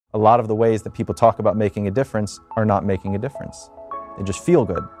a lot of the ways that people talk about making a difference are not making a difference. They just feel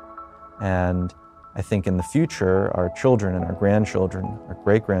good. And I think in the future, our children and our grandchildren, our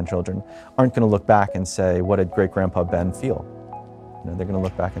great-grandchildren, aren't going to look back and say, what did great-grandpa Ben feel? They're going to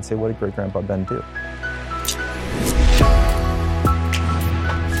look back and say, what did great-grandpa Ben do?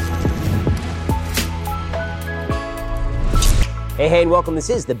 Hey, and welcome. This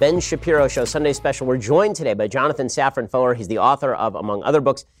is the Ben Shapiro Show Sunday Special. We're joined today by Jonathan Safran Foer. He's the author of, among other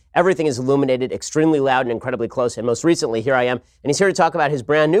books, Everything is Illuminated, Extremely Loud and Incredibly Close. And most recently, here I am, and he's here to talk about his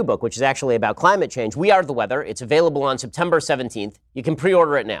brand new book, which is actually about climate change. We Are the Weather. It's available on September 17th. You can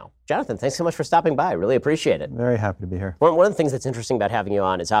pre-order it now. Jonathan, thanks so much for stopping by. I really appreciate it. Very happy to be here. One of the things that's interesting about having you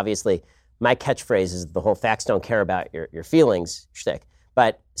on is obviously my catchphrase is the whole facts don't care about your feelings shtick.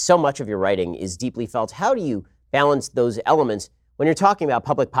 But so much of your writing is deeply felt. How do you balance those elements when you're talking about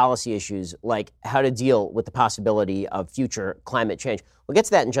public policy issues like how to deal with the possibility of future climate change? We'll get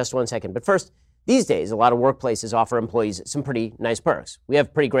to that in just 1 second. But first, these days, a lot of workplaces offer employees some pretty nice perks. We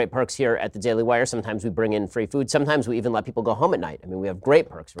have pretty great perks here at the Daily Wire. Sometimes we bring in free food. Sometimes we even let people go home at night. I mean, we have great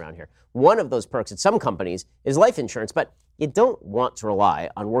perks around here. One of those perks at some companies is life insurance, but you don't want to rely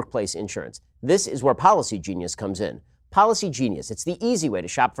on workplace insurance. This is where Policy Genius comes in. Policy Genius, it's the easy way to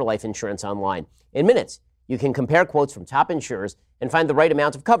shop for life insurance online. In minutes, you can compare quotes from top insurers and find the right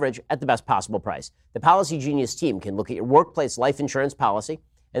amount of coverage at the best possible price. The Policy Genius team can look at your workplace life insurance policy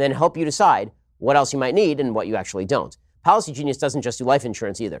and then help you decide what else you might need and what you actually don't. Policy Genius doesn't just do life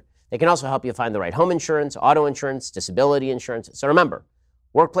insurance either. They can also help you find the right home insurance, auto insurance, disability insurance. So remember,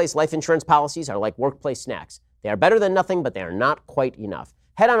 workplace life insurance policies are like workplace snacks. They are better than nothing, but they are not quite enough.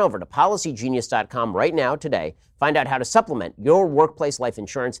 Head on over to PolicyGenius.com right now today. Find out how to supplement your workplace life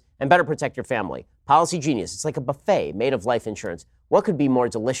insurance and better protect your family. Policy Genius, it's like a buffet made of life insurance. What could be more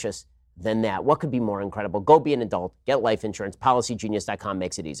delicious than that? What could be more incredible? Go be an adult. Get life insurance. PolicyGenius.com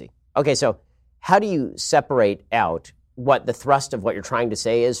makes it easy. Okay, so how do you separate out what the thrust of what you're trying to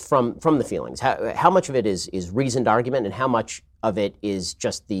say is from the feelings? How much of it is reasoned argument and how much of it is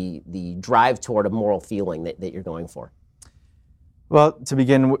just the drive toward a moral feeling that you're going for? Well, to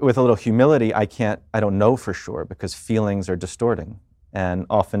begin with a little humility, I don't know for sure because feelings are distorting. And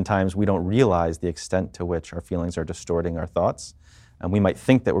oftentimes we don't realize the extent to which our feelings are distorting our thoughts. And we might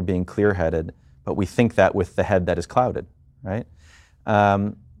think that we're being clear-headed, but we think that with the head that is clouded, right?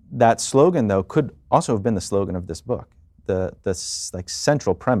 That slogan, though, could also have been the slogan of this book. The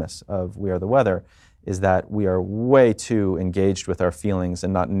central premise of We Are the Weather is that we are way too engaged with our feelings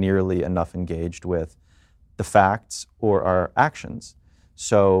and not nearly enough engaged with the facts or our actions.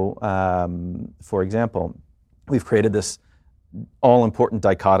 So, for example, we've created this all-important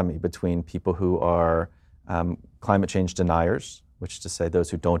dichotomy between people who are climate change deniers, which is to say those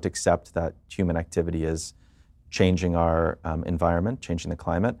who don't accept that human activity is changing our environment, changing the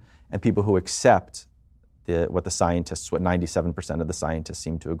climate, and people who accept what 97% of the scientists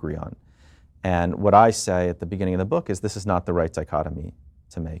seem to agree on. And what I say at the beginning of the book is this is not the right dichotomy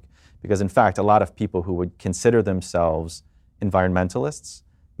to make. Because in fact, a lot of people who would consider themselves environmentalists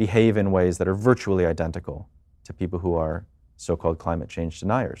behave in ways that are virtually identical to people who are so-called climate change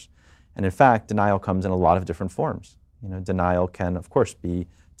deniers. And in fact, denial comes in a lot of different forms. Denial can, of course, be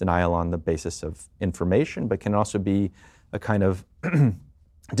denial on the basis of information, but can also be a kind of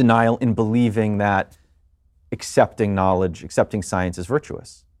denial in believing that accepting knowledge, accepting science is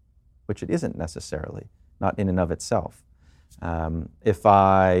virtuous, which it isn't necessarily, not in and of itself. If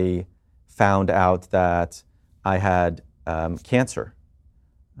I found out that I had cancer,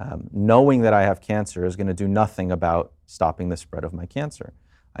 knowing that I have cancer is going to do nothing about stopping the spread of my cancer.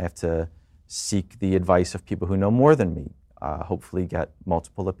 I have to seek the advice of people who know more than me, hopefully get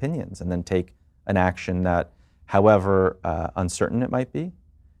multiple opinions, and then take an action that, however uncertain it might be,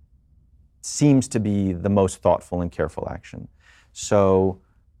 seems to be the most thoughtful and careful action. So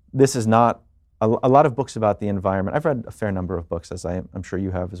this is not a lot of books about the environment. I've read a fair number of books, as I'm sure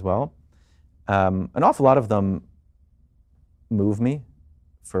you have as well. An awful lot of them move me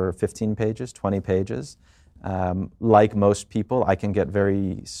for 15 pages, 20 pages. Like most people, I can get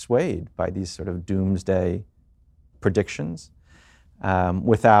very swayed by these sort of doomsday predictions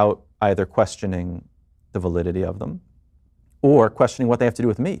without either questioning the validity of them or questioning what they have to do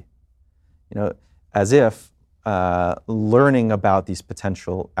with me. As if learning about these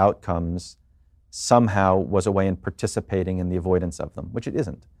potential outcomes somehow was a way in participating in the avoidance of them, which it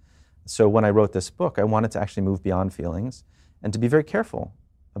isn't. So when I wrote this book, I wanted to actually move beyond feelings and to be very careful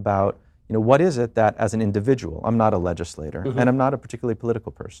about, what is it that as an individual, I'm not a legislator, and I'm not a particularly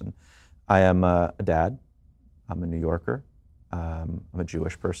political person. I am a dad, I'm a New Yorker, I'm a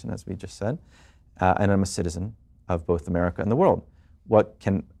Jewish person, as we just said, and I'm a citizen of both America and the world. What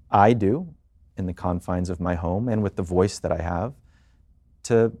can I do in the confines of my home and with the voice that I have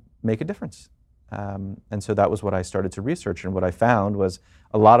to make a difference. And so that was what I started to research. And what I found was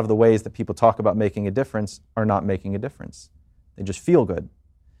a lot of the ways that people talk about making a difference are not making a difference. They just feel good.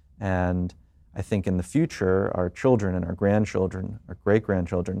 And I think in the future, our children and our grandchildren, our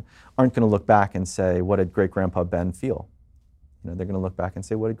great-grandchildren, aren't going to look back and say, what did great-grandpa Ben feel? They're going to look back and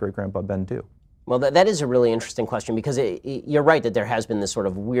say, what did great-grandpa Ben do? Well, that is a really interesting question, because you're right that there has been this sort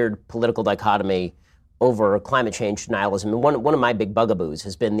of weird political dichotomy over climate change denialism. And one of my big bugaboos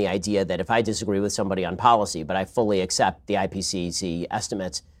has been the idea that if I disagree with somebody on policy, but I fully accept the IPCC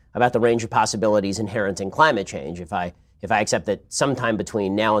estimates about the range of possibilities inherent in climate change, if I accept that sometime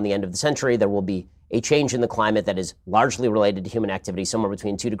between now and the end of the century, there will be a change in the climate that is largely related to human activity, somewhere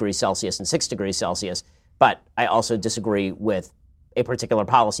between 2 degrees Celsius and 6 degrees Celsius, but I also disagree with a particular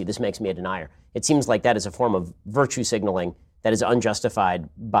policy, this makes me a denier. It seems like that is a form of virtue signaling that is unjustified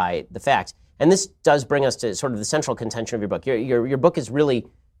by the facts. And this does bring us to sort of the central contention of your book. Your book is really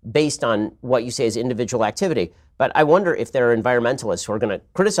based on what you say is individual activity. But I wonder if there are environmentalists who are going to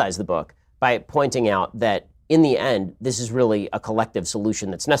criticize the book by pointing out that in the end, this is really a collective solution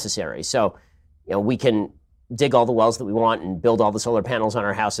that's necessary. So, we can dig all the wells that we want and build all the solar panels on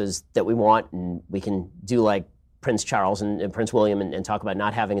our houses that we want, and we can do like Prince Charles and Prince William and talk about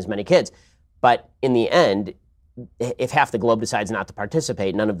not having as many kids. But in the end, if half the globe decides not to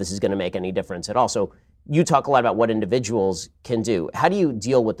participate, none of this is going to make any difference at all. So you talk a lot about what individuals can do. How do you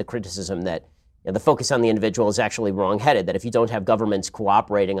deal with the criticism that the focus on the individual is actually wrong-headed, that if you don't have governments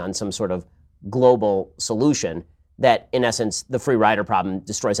cooperating on some sort of global solution, that in essence, the free rider problem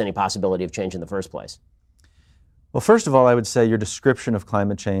destroys any possibility of change in the first place? Well, first of all, I would say your description of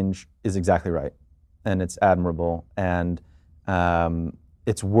climate change is exactly right, and it's admirable, and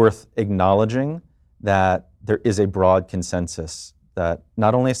it's worth acknowledging that there is a broad consensus, that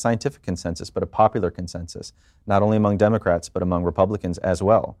not only a scientific consensus, but a popular consensus, not only among Democrats, but among Republicans as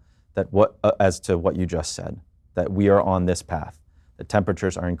well, that as to what you just said, that we are on this path, that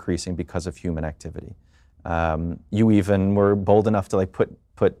temperatures are increasing because of human activity. You even were bold enough to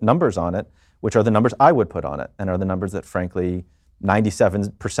put numbers on it, which are the numbers I would put on it, and are the numbers that, frankly,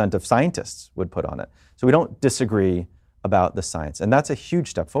 97% of scientists would put on it. So we don't disagree about the science, and that's a huge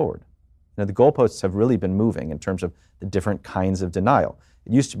step forward. The goalposts have really been moving in terms of the different kinds of denial.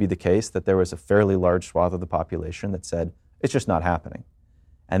 It used to be the case that there was a fairly large swath of the population that said, it's just not happening.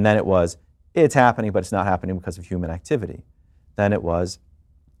 And then it was, it's happening, but it's not happening because of human activity. Then it was,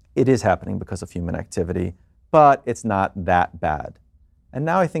 it is happening because of human activity, but it's not that bad. And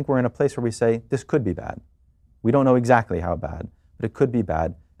now I think we're in a place where we say, this could be bad. We don't know exactly how bad, but it could be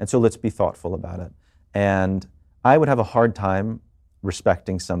bad. And so let's be thoughtful about it. And I would have a hard time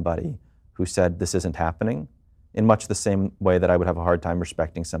respecting somebody who said this isn't happening, in much the same way that I would have a hard time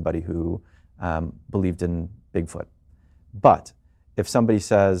respecting somebody who believed in Bigfoot. But if somebody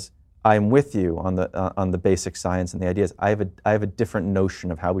says, I'm with you on the basic science and the ideas, I have a different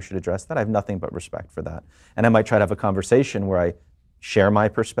notion of how we should address that, I have nothing but respect for that. And I might try to have a conversation where I share my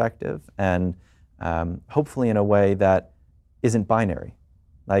perspective, and hopefully in a way that isn't binary.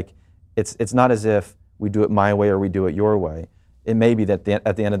 Like, it's not as if we do it my way or we do it your way. It may be that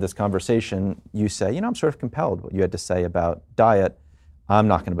at the end of this conversation, you say, I'm sort of compelled what you had to say about diet. I'm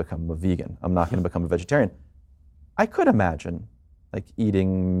not going to become a vegan. I'm not going to become a vegetarian. I could imagine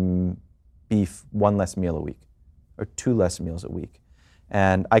eating beef 1 less meal a week or 2 less meals a week.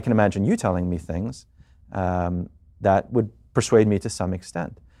 And I can imagine you telling me things that would persuade me to some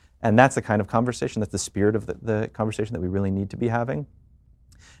extent. And that's the kind of conversation, that's the spirit of the conversation that we really need to be having.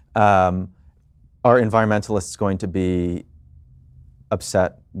 Are environmentalists going to be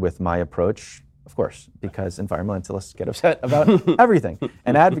upset with my approach? Of course, because environmentalists get upset about everything,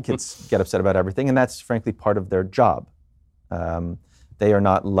 and advocates get upset about everything, and that's frankly part of their job. They are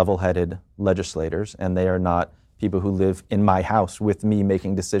not level-headed legislators, and they are not people who live in my house with me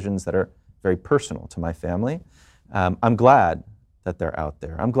making decisions that are very personal to my family. I'm glad that they're out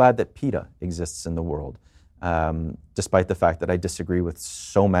there. I'm glad that PETA exists in the world, despite the fact that I disagree with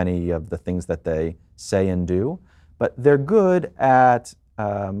so many of the things that they say and do. But they're good at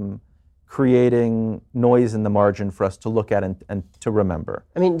creating noise in the margin for us to look at and to remember.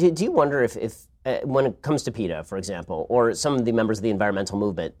 I mean, do you wonder if when it comes to PETA, for example, or some of the members of the environmental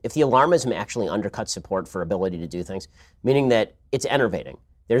movement, if the alarmism actually undercuts support for ability to do things, meaning that it's enervating?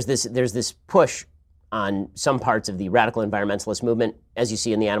 There's this push on some parts of the radical environmentalist movement, as you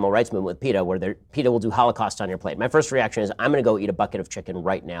see in the animal rights movement with PETA, where PETA will do Holocaust on your plate. My first reaction is, I'm going to go eat a bucket of chicken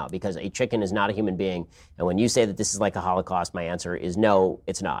right now, because a chicken is not a human being. And when you say that this is like a Holocaust, my answer is no,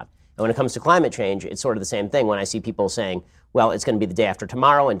 it's not. And when it comes to climate change, it's sort of the same thing. When I see people saying, well, it's going to be the day after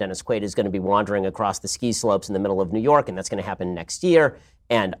tomorrow, and Dennis Quaid is going to be wandering across the ski slopes in the middle of New York, and that's going to happen next year,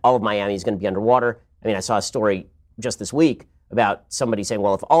 and all of Miami is going to be underwater. I mean, I saw a story just this week about somebody saying,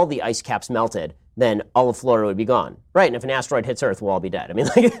 well, if all the ice caps melted, then all of Florida would be gone. Right, and if an asteroid hits Earth, we'll all be dead. I mean,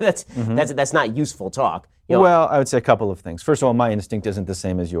 like, that's not useful talk. You know, well, I would say a couple of things. First of all, my instinct isn't the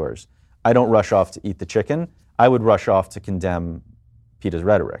same as yours. I don't rush off to eat the chicken. I would rush off to condemn Peter's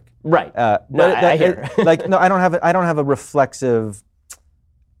rhetoric. Right. I hear. I don't have a reflexive.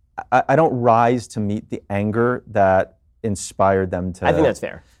 I don't rise to meet the anger that inspired them to. I think that's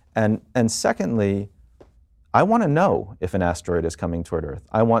fair. And secondly, I want to know if an asteroid is coming toward Earth.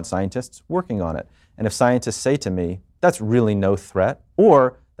 I want scientists working on it. And if scientists say to me, that's really no threat,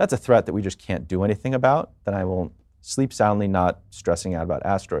 or that's a threat that we just can't do anything about, then I will sleep soundly, not stressing out about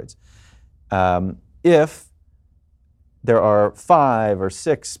asteroids. If there are 5 or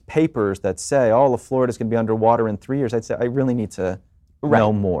 6 papers that say all of Florida is going to be underwater in 3 years, I'd say I really need to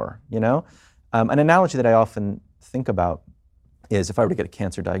know more. You know, an analogy that I often think about is if I were to get a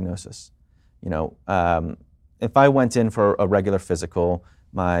cancer diagnosis. You know, if I went in for a regular physical,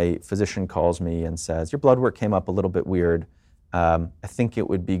 my physician calls me and says, your blood work came up a little bit weird. I think it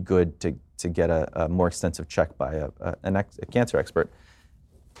would be good to get a more extensive check by a cancer expert.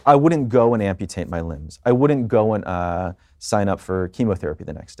 I wouldn't go and amputate my limbs. I wouldn't go and sign up for chemotherapy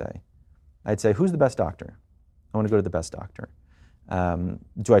the next day. I'd say, who's the best doctor? I want to go to the best doctor.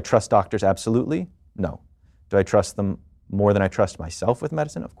 Do I trust doctors? Absolutely. No. Do I trust them more than I trust myself with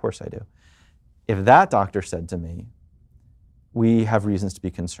medicine? Of course I do. If that doctor said to me, we have reasons to be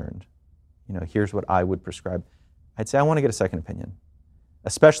concerned, you know, here's what I would prescribe, I'd say I want to get a second opinion,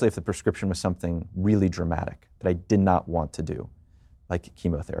 especially if the prescription was something really dramatic that I did not want to do, like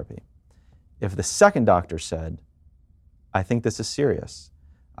chemotherapy. If the second doctor said, I think this is serious,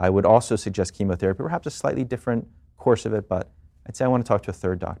 I would also suggest chemotherapy, perhaps a slightly different course of it, but I'd say I want to talk to a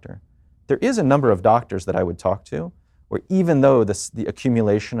third doctor. There is a number of doctors that I would talk to, where even though the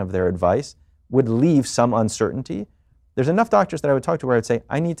accumulation of their advice would leave some uncertainty, there's enough doctors that I would talk to where I'd say,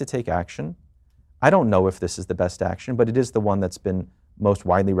 I need to take action. I don't know if this is the best action, but it is the one that's been most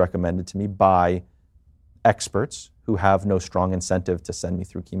widely recommended to me by experts who have no strong incentive to send me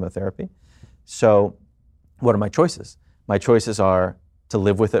through chemotherapy. So what are my choices? My choices are to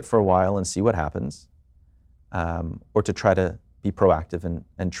live with it for a while and see what happens, or to try to be proactive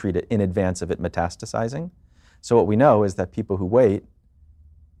and treat it in advance of it metastasizing. So what we know is that people who wait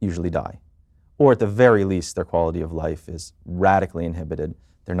usually die, or at the very least, their quality of life is radically inhibited.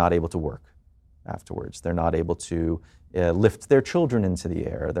 They're not able to work afterwards. They're not able to lift their children into the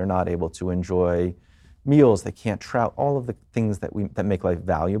air. They're not able to enjoy meals. They can't travel. All of the things that make life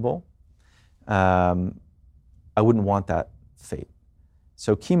valuable. I wouldn't want that fate.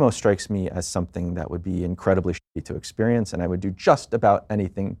 So chemo strikes me as something that would be incredibly shitty to experience, and I would do just about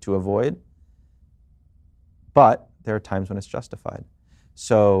anything to avoid. But there are times when it's justified.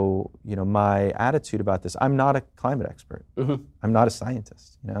 So, you know, my attitude about this, I'm not a climate expert. Mm-hmm. I'm not a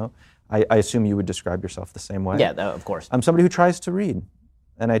scientist, you know. I assume you would describe yourself the same way. Yeah, of course. I'm somebody who tries to read,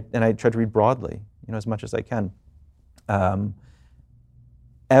 and I try to read broadly, you know, as much as I can.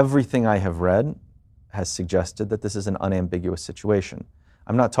 Everything I have read has suggested that this is an unambiguous situation.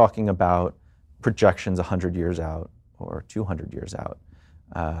 I'm not talking about projections 100 years out or 200 years out.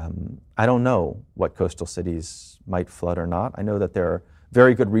 I don't know what coastal cities might flood or not. I know that there are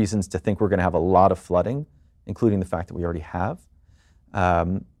very good reasons to think we're going to have a lot of flooding, including the fact that we already have.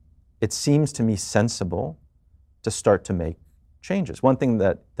 It seems to me sensible to start to make changes. One thing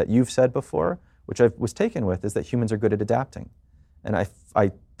that you've said before, which I was taken with, is that humans are good at adapting. And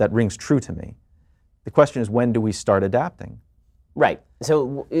that rings true to me. The question is, when do we start adapting? Right.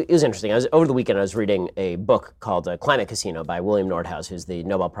 So it was interesting. Over the weekend, I was reading a book called Climate Casino by William Nordhaus, who's the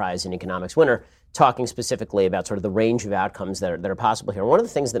Nobel Prize in Economics winner, talking specifically about sort of the range of outcomes that are possible here. One of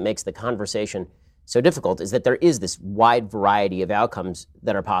the things that makes the conversation so difficult is that there is this wide variety of outcomes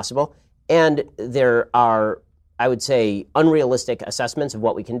that are possible, and there are, I would say, unrealistic assessments of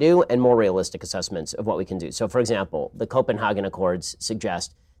what we can do and more realistic assessments of what we can do. So, for example, the Copenhagen Accords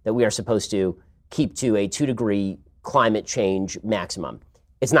suggest that we are supposed to keep to a 2-degree climate change maximum.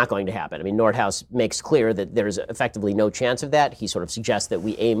 It's not going to happen. I mean, Nordhaus makes clear that there's effectively no chance of that. He sort of suggests that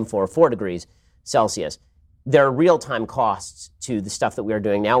we aim for 4 degrees Celsius. There are real-time costs to the stuff that we are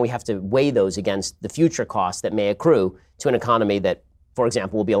doing now. We have to weigh those against the future costs that may accrue to an economy that, for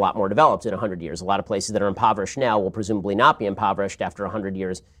example, will be a lot more developed in 100 years. A lot of places that are impoverished now will presumably not be impoverished after 100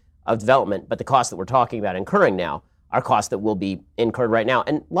 years of development, but the costs that we're talking about incurring now are costs that will be incurred right now,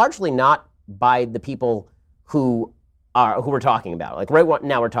 and largely not by the people who who we're talking about. Like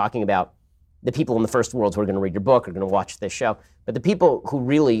now we're talking about the people in the first world who are going to read your book, are going to watch this show. But the people who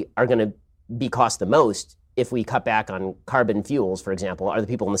really are going to be cost the most if we cut back on carbon fuels, for example, are the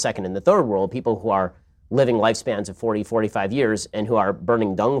people in the second and the third world, people who are living lifespans of 40, 45 years and who are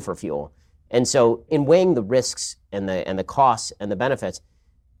burning dung for fuel. And so in weighing the risks and the costs and the benefits,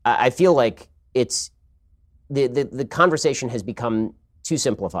 I feel like it's the conversation has become too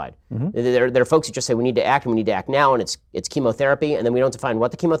simplified. There are folks who just say we need to act and we need to act now, and it's chemotherapy, and then we don't define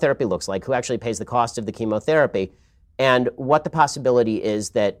what the chemotherapy looks like, who actually pays the cost of the chemotherapy, and what the possibility is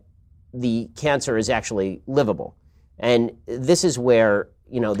that the cancer is actually livable. And this is where,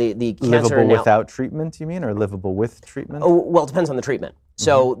 the cancer livable without treatment, you mean, or livable with treatment? Oh, well, it depends on the treatment.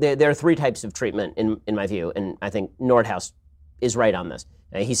 So there are three types of treatment in my view, and I think Nordhaus is right on this.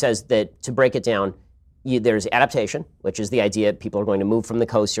 He says that to break it down, there's adaptation, which is the idea people are going to move from the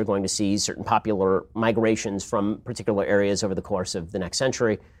coast. You're going to see certain popular migrations from particular areas over the course of the next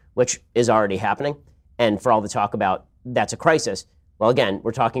century, which is already happening. And for all the talk about that's a crisis, well, again,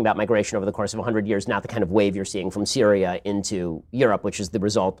 we're talking about migration over the course of 100 years, not the kind of wave you're seeing from Syria into Europe, which is the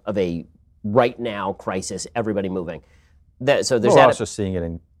result of a right now crisis, everybody moving. So there's we're also seeing it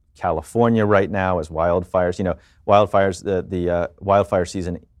in California right now as wildfires. Wildfires, the wildfire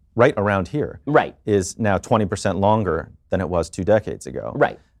season right around here is now 20% longer than it was 2 decades ago.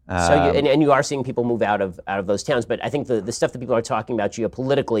 Right. So you are seeing people move out of those towns. But I think the stuff that people are talking about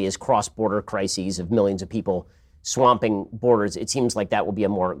geopolitically is cross-border crises of millions of people swamping borders. It seems like that will be a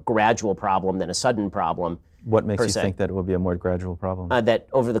more gradual problem than a sudden problem. What makes you think that it will be a more gradual problem? That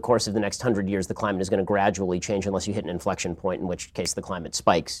over the course of the next 100 years, the climate is going to gradually change unless you hit an inflection point, in which case the climate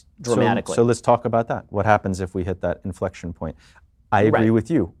spikes dramatically. So let's talk about that. What happens if we hit that inflection point? I agree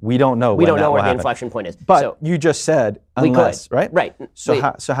with you. We don't know. We don't know where the happen. inflection point is. But you just said unless, right? Right. So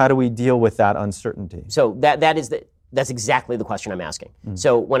how do we deal with that uncertainty? So that's exactly the question I'm asking.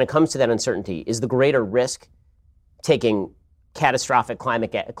 So when it comes to that uncertainty, is the greater risk taking catastrophic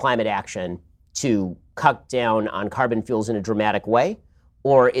climate action to cut down on carbon fuels in a dramatic way,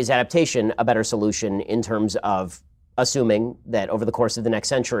 or is adaptation a better solution in terms of assuming that over the course of the next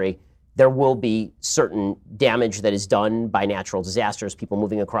century there will be certain damage that is done by natural disasters, people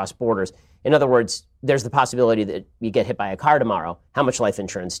moving across borders? In other words, there's the possibility that you get hit by a car tomorrow. How much life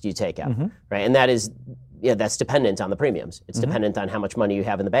insurance do you take out? Right? And that's dependent on the premiums. It's dependent on how much money you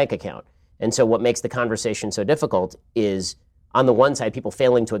have in the bank account. And so what makes the conversation so difficult is, on the one side, people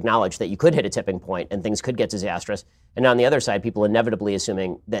failing to acknowledge that you could hit a tipping point and things could get disastrous. And on the other side, people inevitably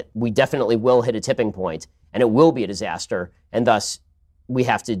assuming that we definitely will hit a tipping point and it will be a disaster. And thus, we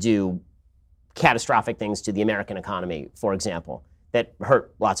have to do catastrophic things to the American economy, for example, that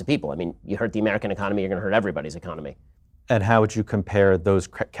hurt lots of people. I mean, you hurt the American economy, you're going to hurt everybody's economy. And how would you compare those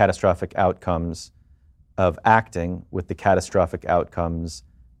catastrophic outcomes of acting with the catastrophic outcomes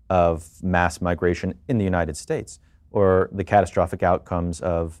of mass migration in the United States, or the catastrophic outcomes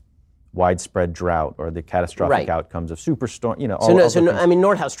of widespread drought, or the catastrophic outcomes of superstorm, I mean,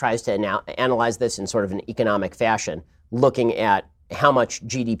 Nordhaus tries to analyze this in sort of an economic fashion, looking at how much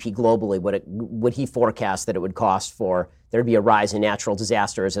GDP globally would he forecast that it would cost for there to be a rise in natural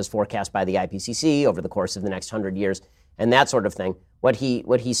disasters as forecast by the IPCC over the course of the next 100 years, and that sort of thing. What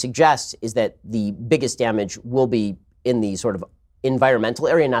he suggests is that the biggest damage will be in the sort of environmental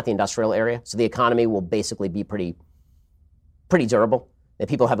area, not the industrial area. So the economy will basically be pretty durable, that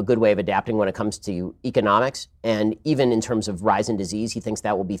people have a good way of adapting when it comes to economics. And even in terms of rise in disease, he thinks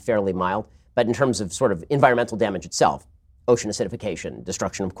that will be fairly mild. But in terms of sort of environmental damage itself, ocean acidification,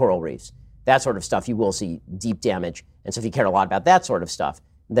 destruction of coral reefs, that sort of stuff, you will see deep damage. And so if you care a lot about that sort of stuff,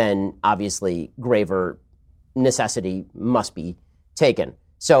 then obviously graver necessity must be taken.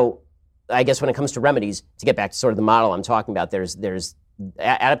 So I guess when it comes to remedies, to get back to sort of the model I'm talking about, there's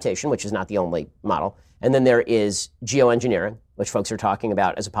adaptation, which is not the only model. And then there is geoengineering, which folks are talking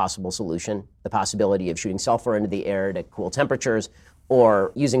about as a possible solution, the possibility of shooting sulfur into the air to cool temperatures,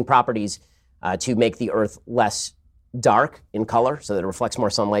 or using properties to make the Earth less dark in color so that it reflects more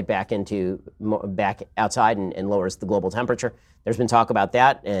sunlight back outside and lowers the global temperature. There's been talk about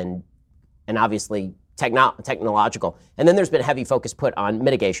that, and obviously technological. And then there's been a heavy focus put on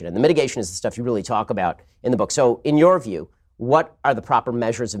mitigation. And the mitigation is the stuff you really talk about in the book. So in your view, what are the proper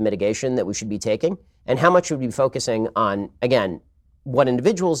measures of mitigation that we should be taking? And how much should we be focusing on, again, what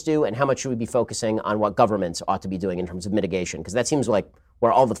individuals do, and how much should we be focusing on what governments ought to be doing in terms of mitigation? Because that seems like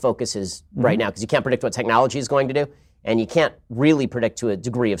where all the focus is right now, because you can't predict what technology is going to do, and you can't really predict to a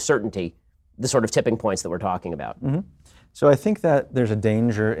degree of certainty the sort of tipping points that we're talking about. So I think that there's a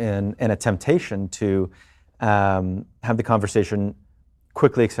danger and a temptation to have the conversation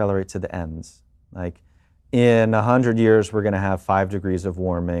quickly accelerate to the ends. Like, in 100 years, we're going to have 5 degrees of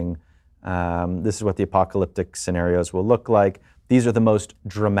warming. This is what the apocalyptic scenarios will look like. These are the most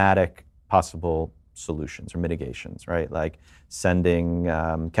dramatic possible solutions or mitigations, right? Like sending,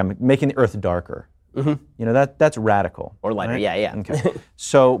 making the Earth darker. That's radical. Or lighter, right? yeah. Okay.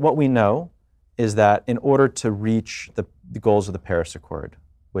 So what we know is that in order to reach the goals of the Paris Accord,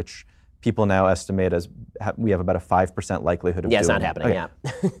 which people now estimate as we have about a 5% likelihood of doing. Yeah, it's not happening, okay.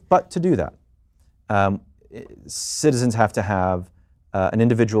 Yeah. But to do that, citizens have to have an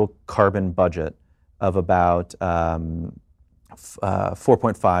individual carbon budget of about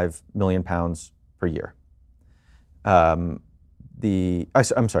 4.5 million pounds per year. I'm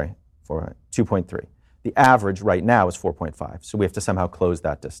sorry, 2.3. The average right now is 4.5, so we have to somehow close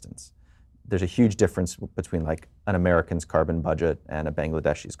that distance. There's a huge difference between like an American's carbon budget and a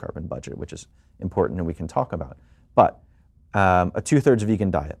Bangladeshi's carbon budget, which is important and we can talk about. But a 2/3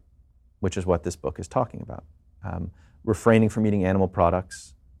 vegan diet, which is what this book is talking about. Refraining from eating animal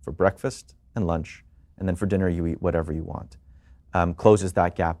products for breakfast and lunch, and then for dinner you eat whatever you want, closes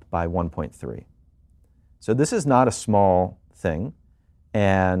that gap by 1.3. So this is not a small thing,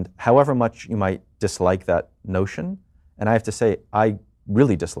 and however much you might dislike that notion, and I have to say, I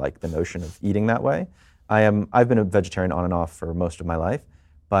really dislike the notion of eating that way. I've been a vegetarian on and off for most of my life,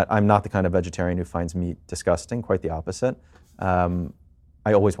 but I'm not the kind of vegetarian who finds meat disgusting, quite the opposite.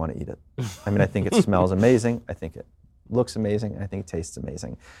 I always want to eat it. I mean, I think it smells amazing. I think it looks amazing. I think it tastes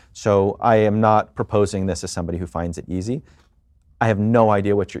amazing. So I am not proposing this as somebody who finds it easy. I have no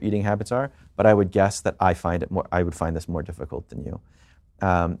idea what your eating habits are, but I would guess that I would find this more difficult than you.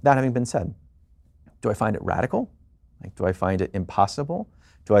 That having been said, do I find it radical? Like, do I find it impossible?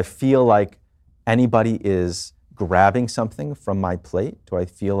 Do I feel like anybody is grabbing something from my plate? Do I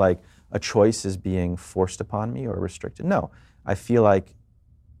feel like a choice is being forced upon me or restricted? No, I feel like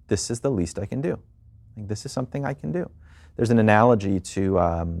this is the least I can do. Like, this is something I can do. There's an analogy to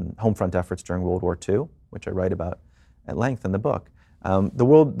home front efforts during World War II, which I write about at length in the book.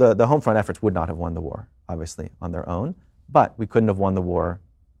 The home front efforts would not have won the war, obviously, on their own, but we couldn't have won the war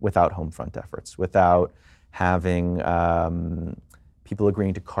without home front efforts, without having people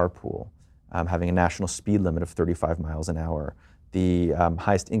agreeing to carpool, having a national speed limit of 35 miles an hour. The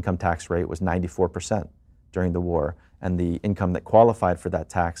highest income tax rate was 94% during the war, and the income that qualified for that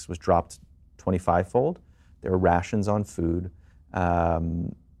tax was dropped 25-fold. There were rations on food.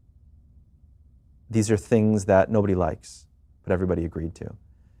 These are things that nobody likes, but everybody agreed to.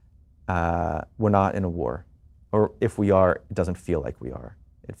 We're not in a war, or if we are, it doesn't feel like we are.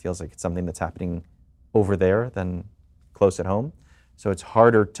 It feels like it's something that's happening over there than close at home. So it's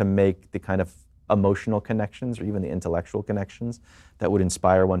harder to make the kind of emotional connections or even the intellectual connections that would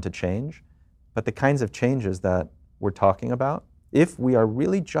inspire one to change. But the kinds of changes that we're talking about, if we are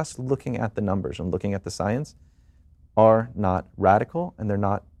really just looking at the numbers and looking at the science, are not radical and they're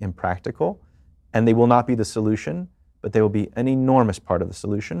not impractical, and they will not be the solution, but they will be an enormous part of the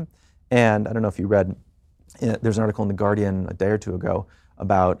solution. And I don't know if you read, there's an article in The Guardian a day or two ago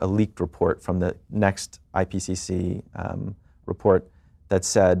about a leaked report from the next IPCC report that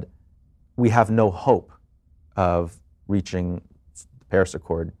said we have no hope of reaching the Paris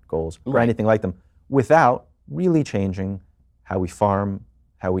Accord goals or anything like them without really changing how we farm,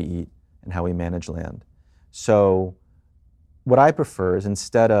 how we eat, and how we manage land. So what I prefer is,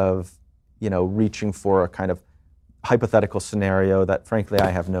 instead of reaching for a kind of hypothetical scenario that frankly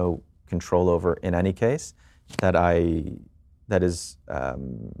I have no control over in any case, that is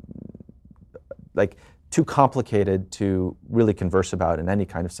like too complicated to really converse about in any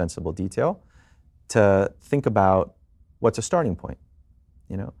kind of sensible detail, to think about what's a starting point,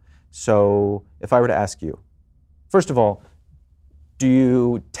 So if I were to ask you, first of all, do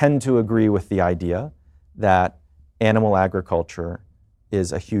you tend to agree with the idea that animal agriculture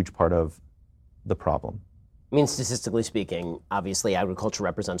is a huge part of the problem? I mean, statistically speaking, obviously agriculture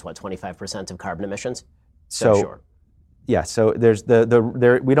represents, 25% of carbon emissions? So sure. Yeah, so there's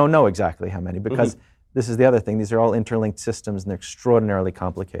we don't know exactly how many, because this is the other thing. These are all interlinked systems and they're extraordinarily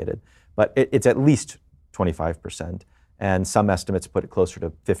complicated. But it's at least 25%, and some estimates put it closer to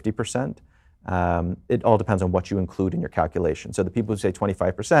 50%. It all depends on what you include in your calculation. So the people who say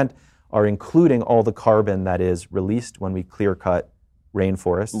 25% are including all the carbon that is released when we clear cut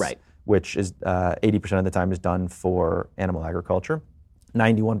rainforests, which is 80% of the time is done for animal agriculture.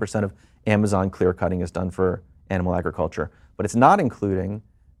 91% of Amazon clear cutting is done for animal agriculture, but it's not including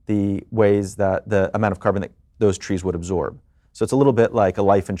the ways that the amount of carbon that those trees would absorb. So it's a little bit like a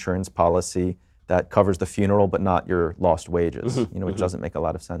life insurance policy that covers the funeral but not your lost wages, which doesn't make a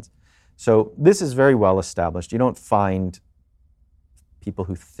lot of sense. So this is very well established. You don't find people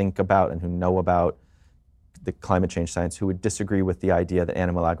who think about and who know about the climate change science who would disagree with the idea that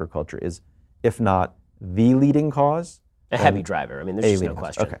animal agriculture is, if not the leading cause, a heavy driver. I mean, there's just no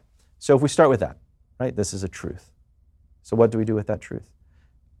question. Okay. So if we start with that, right, this is a truth. So what do we do with that truth?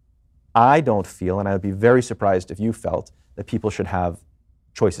 I don't feel, and I would be very surprised if you felt, that people should have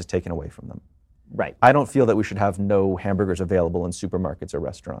choices taken away from them. Right. I don't feel that we should have no hamburgers available in supermarkets or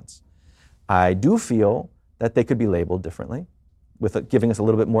restaurants. I do feel that they could be labeled differently, with giving us a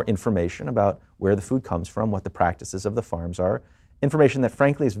little bit more information about where the food comes from, what the practices of the farms are, information that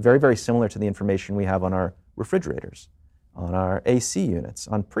frankly is very, very similar to the information we have on our refrigerators, on our AC units,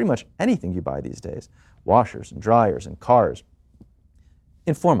 on pretty much anything you buy these days, washers and dryers and cars.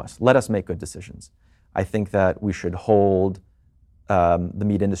 Inform us, let us make good decisions. I think that we should hold the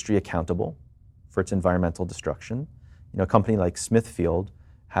meat industry accountable for its environmental destruction. You know, a company like Smithfield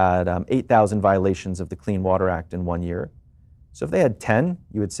had 8,000 violations of the Clean Water Act in 1 year. So if they had 10,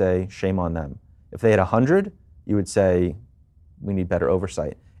 you would say, shame on them. If they had 100, you would say, we need better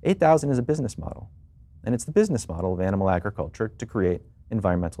oversight. 8,000 is a business model. And it's the business model of animal agriculture to create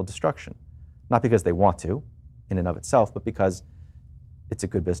environmental destruction. Not because they want to, in and of itself, but because it's a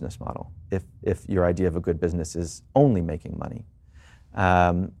good business model. If your idea of a good business is only making money.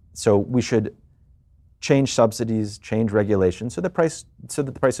 So we should change subsidies, change regulations, so that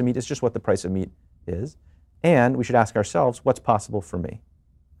the price of meat is just what the price of meat is. And we should ask ourselves, what's possible for me,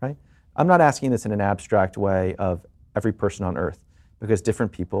 right? I'm not asking this in an abstract way of every person on earth, because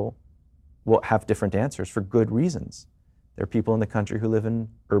different people will have different answers for good reasons. There are people in the country who live in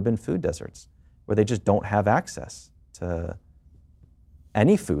urban food deserts, where they just don't have access to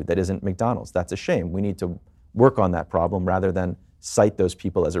any food that isn't McDonald's. That's a shame. We need to work on that problem rather than cite those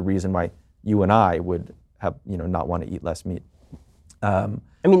people as a reason why you and I would have, not want to eat less meat.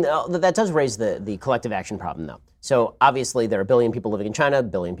 I mean, that does raise the collective action problem, though. So obviously there are 1 billion people living in China, 1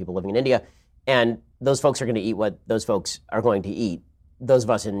 billion people living in India, and those folks are going to eat what those folks are going to eat. Those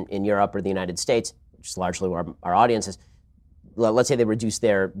of us in Europe or the United States, which is largely where our audience is, let's say they reduce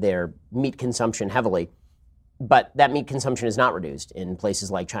their meat consumption heavily, but that meat consumption is not reduced in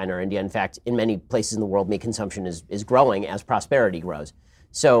places like China or India. In fact, in many places in the world, meat consumption is growing as prosperity grows.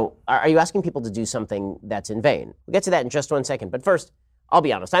 So are you asking people to do something that's in vain? We'll get to that in just 1 second. But first, I'll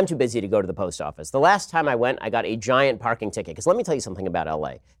be honest, I'm too busy to go to the post office. The last time I went, I got a giant parking ticket. Because let me tell you something about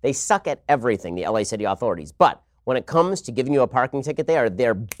LA. They suck at everything, the LA city authorities. But when it comes to giving you a parking ticket, they are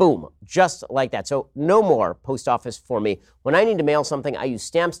there, boom, just like that. So no more post office for me. When I need to mail something, I use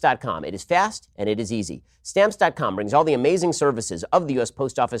Stamps.com. It is fast and it is easy. Stamps.com brings all the amazing services of the U.S.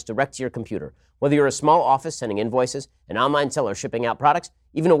 Post Office direct to your computer. Whether you're a small office sending invoices, an online seller shipping out products,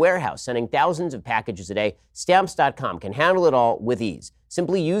 even a warehouse sending thousands of packages a day, Stamps.com can handle it all with ease.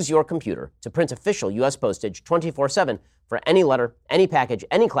 Simply use your computer to print official U.S. postage 24/7 for any letter, any package,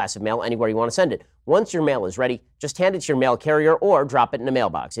 any class of mail, anywhere you want to send it. Once your mail is ready, just hand it to your mail carrier or drop it in a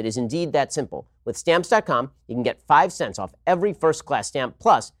mailbox. It is indeed that simple. With Stamps.com, you can get 5 cents off every first-class stamp,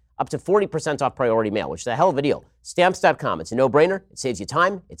 plus up to 40% off priority mail, which is a hell of a deal. Stamps.com, it's a no-brainer. It saves you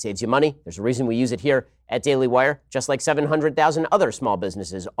time. It saves you money. There's a reason we use it here at Daily Wire, just like 700,000 other small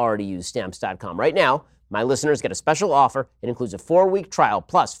businesses already use Stamps.com. Right now, my listeners get a special offer. It includes a 4-week trial,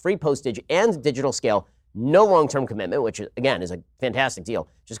 plus free postage and digital scale. No long-term commitment, which, again, is a fantastic deal.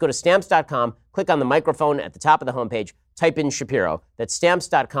 Just go to Stamps.com, click on the microphone at the top of the homepage, type in Shapiro. That's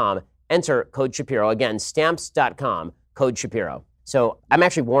Stamps.com, enter code Shapiro. Again, Stamps.com, code Shapiro. So I'm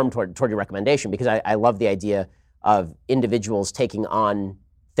actually warm toward your recommendation because I love the idea of individuals taking on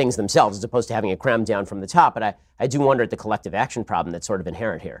things themselves as opposed to having it crammed down from the top. But I do wonder at the collective action problem that's sort of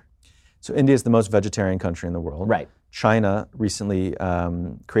inherent here. So India is the most vegetarian country in the world. Right. China recently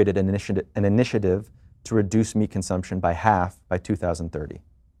created an initiative to reduce meat consumption by half by 2030.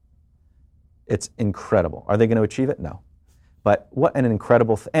 It's incredible. Are they going to achieve it? No. But what an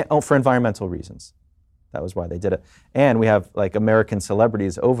incredible for environmental reasons. That was why they did it. And we have like American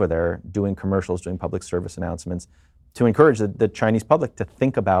celebrities over there doing commercials, doing public service announcements to encourage the Chinese public to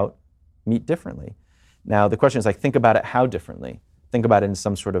think about meat differently. Now, the question is like, think about it how differently? Think about it in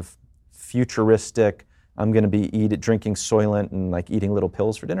some sort of futuristic, I'm going to be drinking Soylent and like eating little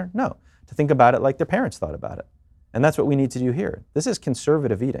pills for dinner? No. To think about it like their parents thought about it. And that's what we need to do here. This is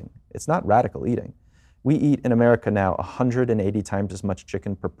conservative eating. It's not radical eating. We eat in America now 180 times as much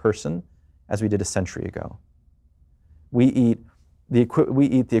chicken per person as we did a century ago. We eat the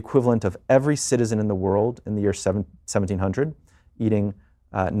equivalent of every citizen in the world in the year 1700, eating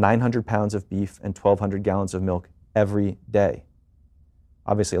 900 pounds of beef and 1,200 gallons of milk every day.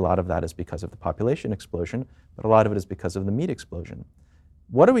 Obviously, a lot of that is because of the population explosion, but a lot of it is because of the meat explosion.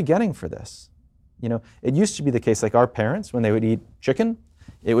 What are we getting for this? You know, it used to be the case like our parents, when they would eat chicken,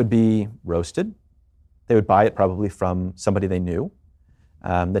 it would be roasted. They would buy it probably from somebody they knew.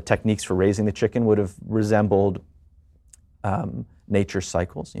 The techniques for raising the chicken would have resembled nature's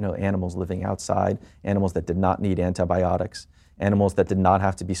cycles, animals living outside, animals that did not need antibiotics, animals that did not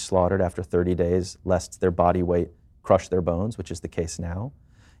have to be slaughtered after 30 days lest their body weight crush their bones, which is the case now.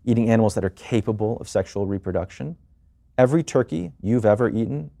 Eating animals that are capable of sexual reproduction. Every turkey you've ever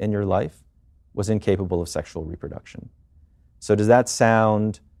eaten in your life was incapable of sexual reproduction. So does that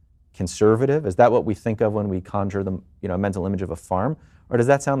sound conservative? Is that what we think of when we conjure a mental image of a farm? Or does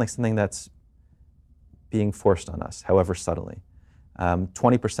that sound like something that's being forced on us, however subtly?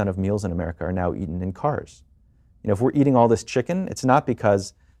 20% of meals in America are now eaten in cars. If we're eating all this chicken, it's not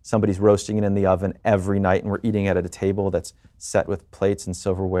because somebody's roasting it in the oven every night and we're eating it at a table that's set with plates and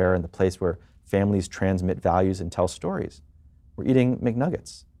silverware and the place where families transmit values and tell stories. We're eating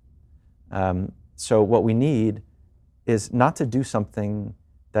McNuggets. So what we need is not to do something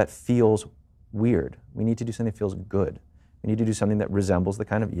that feels weird. We need to do something that feels good. We need to do something that resembles the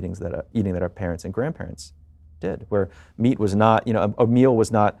kind of eating that our parents and grandparents did, where meat was not, a meal was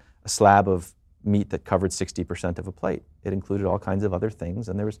not a slab of meat that covered 60% of a plate. It included all kinds of other things,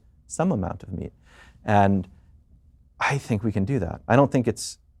 and there was some amount of meat. And I think we can do that. I don't think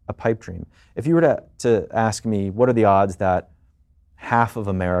it's a pipe dream. If you were to ask me, what are the odds that half of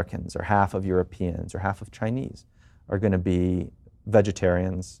Americans or half of Europeans or half of Chinese are going to be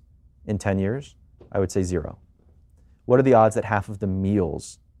vegetarians in 10 years? I would say 0. What are the odds that half of the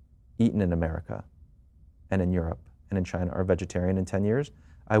meals eaten in America and in Europe and in China are vegetarian in 10 years?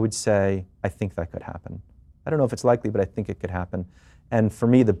 I would say, I think that could happen. I don't know if it's likely, but I think it could happen. And for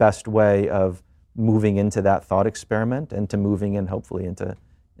me, the best way of moving into that thought experiment and to moving in, hopefully, into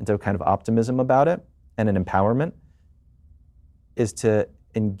kind of optimism about it and an empowerment is to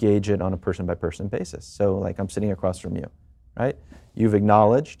engage it on a person-by-person basis. So like I'm sitting across from you, right? You've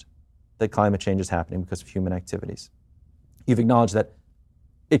acknowledged that climate change is happening because of human activities. You've acknowledged that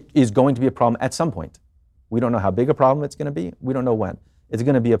it is going to be a problem at some point. We don't know how big a problem it's going to be. We don't know when. It's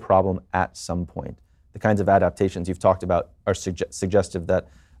going to be a problem at some point. The kinds of adaptations you've talked about are suggestive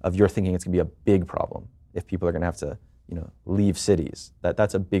of your thinking it's going to be a big problem if people are going to have to leave cities.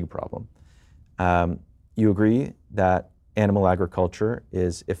 That's a big problem. You agree that animal agriculture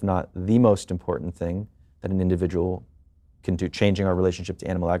is, if not the most important thing that an individual can do, changing our relationship to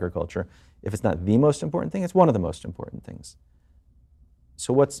animal agriculture. If it's not the most important thing, it's one of the most important things.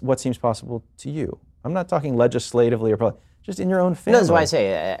 So what seems possible to you? I'm not talking legislatively or just in your own family. No, that's why I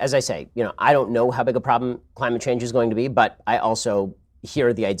say, as I say, I don't know how big a problem climate change is going to be, but I also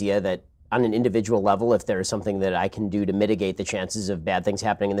hear the idea that on an individual level, if there is something that I can do to mitigate the chances of bad things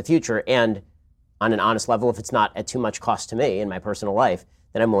happening in the future, and on an honest level, if it's not at too much cost to me in my personal life,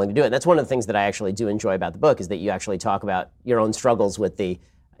 then I'm willing to do it. And that's one of the things that I actually do enjoy about the book, is that you actually talk about your own struggles with the,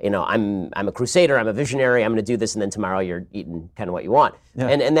 I'm a crusader, I'm a visionary, I'm going to do this, and then tomorrow you're eating kind of what you want. Yeah.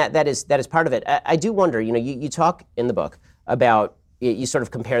 And that is part of it. I do wonder, you talk in the book about, you sort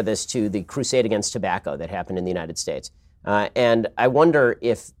of compare this to the crusade against tobacco that happened in the United States. And I wonder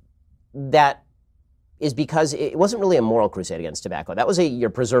if that is because it wasn't really a moral crusade against tobacco. That was you're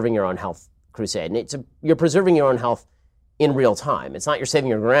preserving your own health crusade. And you're preserving your own health in real time. It's not you're saving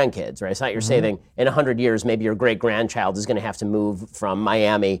your grandkids, right? It's not you're saving, in 100 years, maybe your great-grandchild is going to have to move from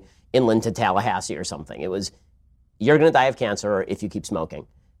Miami inland to Tallahassee or something. It was, you're going to die of cancer if you keep smoking.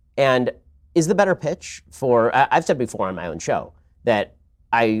 And is the better pitch for, I've said before on my own show, that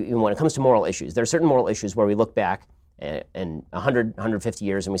when it comes to moral issues, there are certain moral issues where we look back in 100, 150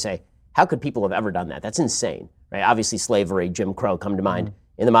 years and we say, how could people have ever done that? That's insane, right? Obviously slavery, Jim Crow come to mind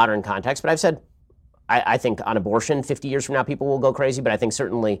in the modern context, but I've said, I think on abortion, 50 years from now, people will go crazy, but I think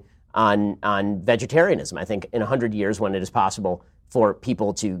certainly on vegetarianism, I think in 100 years when it is possible for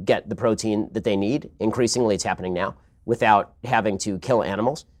people to get the protein that they need, increasingly it's happening now, without having to kill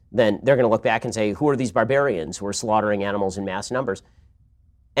animals, then they're going to look back and say, who are these barbarians who are slaughtering animals in mass numbers?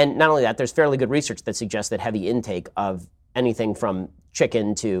 And not only that, there's fairly good research that suggests that heavy intake of anything from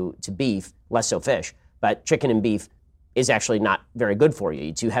chicken to beef, less so fish, but chicken and beef is actually not very good for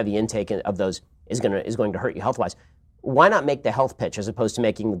you. Too heavy intake of those is going to hurt you health-wise. Why not make the health pitch as opposed to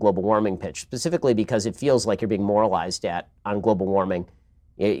making the global warming pitch? Specifically because it feels like you're being moralized on global warming.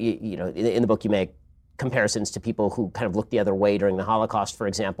 In the book you make comparisons to people who kind of looked the other way during the Holocaust, for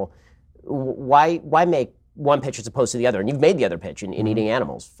example. Why make one pitch as opposed to the other? And you've made the other pitch in eating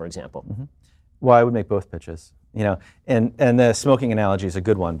animals, for example. Mm-hmm. Well, I would make both pitches. And the smoking analogy is a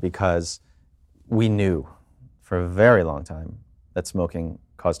good one because we knew for a very long time that smoking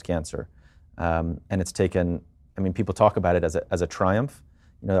caused cancer. And it's taken, people talk about it as a triumph,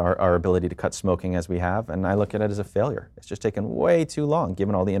 our ability to cut smoking as we have, and I look at it as a failure. It's just taken way too long,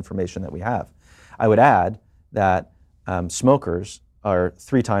 given all the information that we have. I would add that smokers are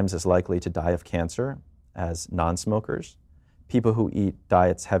 3 times as likely to die of cancer as non-smokers. People who eat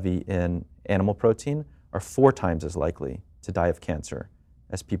diets heavy in animal protein are 4 times as likely to die of cancer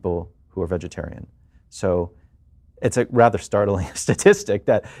as people who are vegetarian. So it's a rather startling statistic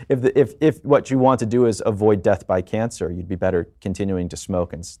that if what you want to do is avoid death by cancer, you'd be better continuing to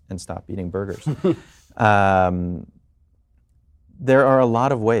smoke and stop eating burgers. There are a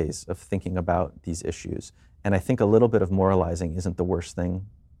lot of ways of thinking about these issues, and I think a little bit of moralizing isn't the worst thing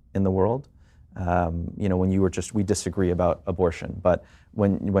in the world. When you were we disagree about abortion, but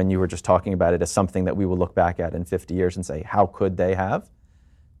when you were just talking about it as something that we will look back at in 50 years and say, how could they have?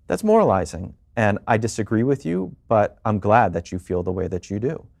 That's moralizing. And I disagree with you, but I'm glad that you feel the way that you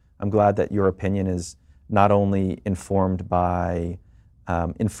do. I'm glad that your opinion is not only informed by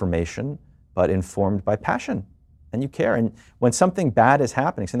information, but informed by passion, and you care. And when something bad is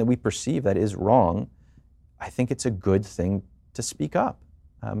happening, something that we perceive that is wrong, I think it's a good thing to speak up,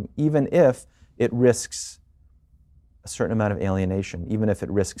 even if it risks a certain amount of alienation, even if it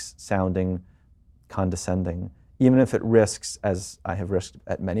risks sounding condescending, even if it risks, as I have risked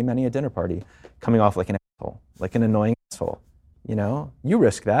at many, many a dinner party, coming off like an asshole, like an annoying asshole. You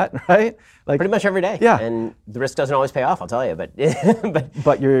risk that, right? Like pretty much every day. Yeah. And the risk doesn't always pay off, I'll tell you. But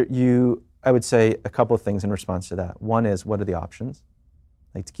I would say a couple of things in response to that. One is, what are the options?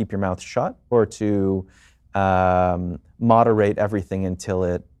 Like to keep your mouth shut, or to moderate everything until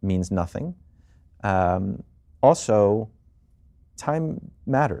it means nothing. Also, time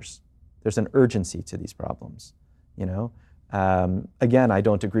matters. There's an urgency to these problems. Again, I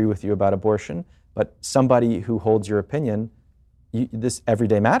don't agree with you about abortion, but somebody who holds your opinion, this every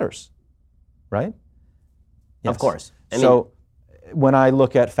day matters, right? Yes. Of course. When I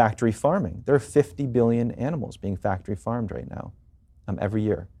look at factory farming, there are 50 billion animals being factory farmed right now, every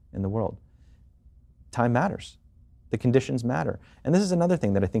year in the world. Time matters. The conditions matter. And this is another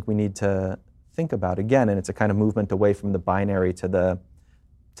thing that I think we need to think about again, and it's a kind of movement away from the binary to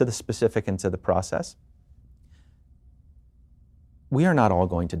the specific and to the process. We are not all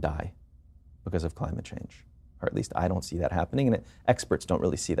going to die because of climate change, or at least I don't see that happening, and experts don't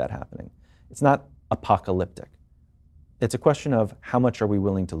really see that happening. It's not apocalyptic. It's a question of how much are we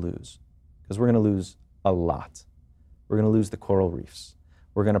willing to lose, because we're going to lose a lot. We're going to lose the coral reefs.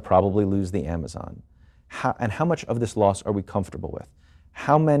 We're going to probably lose the Amazon. How much of this loss are we comfortable with?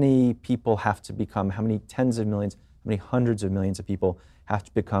 How many people have to become, how many tens of millions, how many hundreds of millions of people have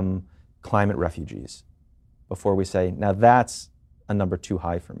to become climate refugees before we say, now that's a number too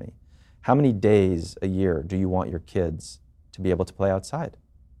high for me? How many days a year do you want your kids to be able to play outside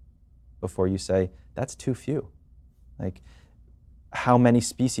before you say, that's too few? Like, how many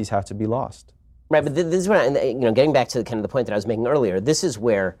species have to be lost? Right, but this is when, getting back to kind of the point that I was making earlier, this is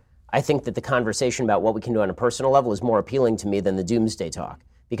where I think that the conversation about what we can do on a personal level is more appealing to me than the doomsday talk.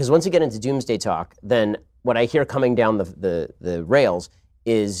 Because once you get into doomsday talk, then what I hear coming down the rails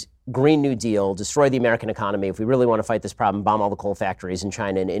is Green New Deal, destroy the American economy. If we really want to fight this problem, bomb all the coal factories in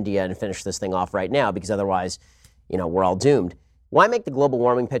China and India and finish this thing off right now, because otherwise, we're all doomed. Why make the global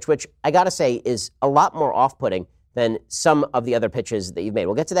warming pitch, which I got to say is a lot more off-putting than some of the other pitches that you've made?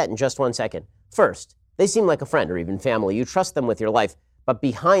 We'll get to that in just one second. First, they seem like a friend or even family. You trust them with your life, but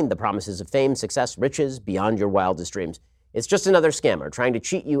behind the promises of fame, success, riches, beyond your wildest dreams, it's just another scammer trying to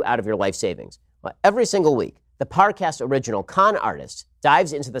cheat you out of your life savings. Well, every single week, the Parcast original Con Artist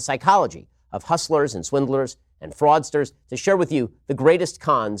dives into the psychology of hustlers and swindlers and fraudsters to share with you the greatest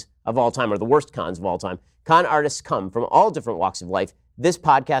cons of all time, or the worst cons of all time. Con artists come from all different walks of life. This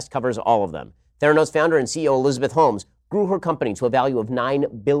podcast covers all of them. Theranos founder and CEO Elizabeth Holmes grew her company to a value of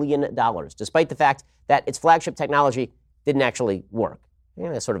 $9 billion, despite the fact that its flagship technology didn't actually work.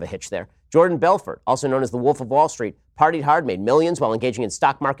 There's sort of a hitch there. Jordan Belfort, also known as the Wolf of Wall Street, partied hard, made millions while engaging in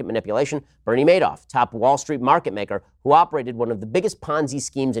stock market manipulation. Bernie Madoff, top Wall Street market maker who operated one of the biggest Ponzi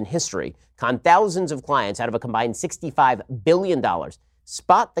schemes in history, conned thousands of clients out of a combined $65 billion.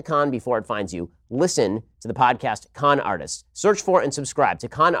 Spot the con before it finds you. Listen to the podcast Con Artists. Search for and subscribe to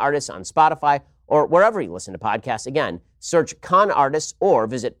Con Artists on Spotify or wherever you listen to podcasts. Again, search Con Artists or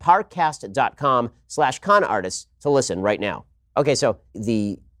visit parcast.com/Con Artists to listen right now. Okay, so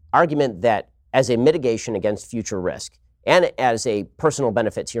the argument that as a mitigation against future risk and as a personal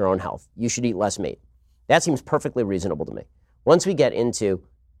benefit to your own health, you should eat less meat. That seems perfectly reasonable to me. Once we get into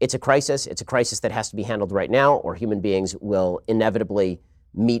it's a crisis that has to be handled right now, or human beings will inevitably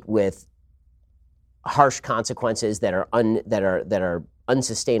meet with harsh consequences that are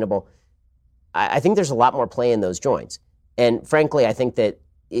unsustainable. I think there's a lot more play in those joints. And frankly, I think that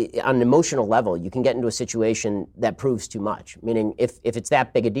on an emotional level, you can get into a situation that proves too much. Meaning, if it's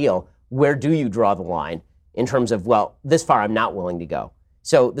that big a deal, where do you draw the line in terms of, well, this far I'm not willing to go.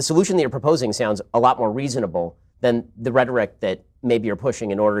 So the solution that you're proposing sounds a lot more reasonable than the rhetoric that maybe you're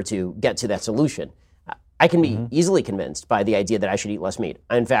pushing in order to get to that solution. I can be easily convinced by the idea that I should eat less meat.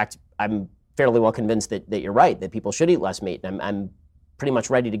 In fact, I'm fairly well convinced that you're right, that people should eat less meat. I'm pretty much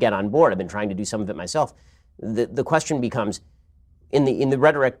ready to get on board. I've been trying to do some of it myself. The question becomes, in the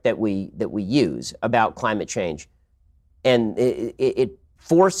rhetoric that we use about climate change, and it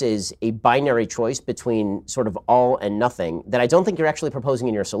forces a binary choice between sort of all and nothing that I don't think you're actually proposing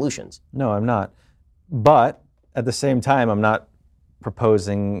in your solutions. No, I'm not. But at the same time, I'm not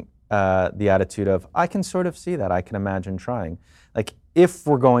proposing the attitude of, I can sort of see that, I can imagine trying. Like, if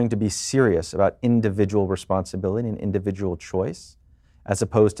we're going to be serious about individual responsibility and individual choice, as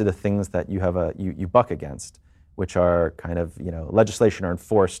opposed to the things that you buck against, which are kind of, legislation or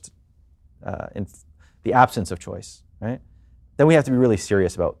enforced in the absence of choice, right? Then we have to be really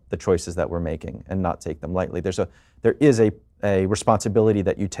serious about the choices that we're making and not take them lightly. There is a responsibility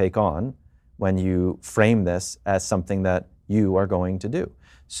that you take on when you frame this as something that you are going to do.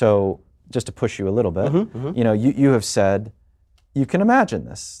 So just to push you a little bit, you have said, you can imagine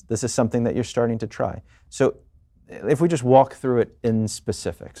this. This is something that you're starting to try. So if we just walk through it in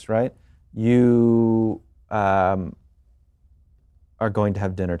specifics, right? You are going to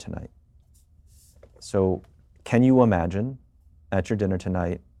have dinner tonight. So can you imagine at your dinner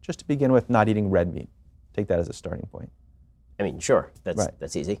tonight, just to begin with, not eating red meat? Take that as a starting point. I mean, sure,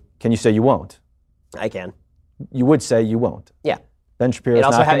 that's easy. Can you say you won't? I can. You would say you won't. Yeah. Ben Shapiro is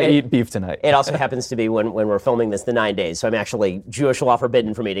not going to eat beef tonight. It also happens to be when we're filming this the 9 days, so I'm actually Jewish law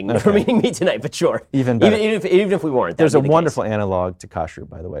forbidden from eating meat tonight, but sure. Even better. Even if we weren't. There's a wonderful analog to kashrut,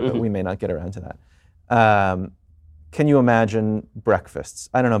 by the way, but we may not get around to that. Can you imagine breakfasts?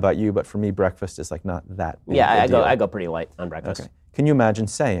 I don't know about you, but for me, breakfast is like not that big a deal. I go pretty light on breakfast. Okay. Can you imagine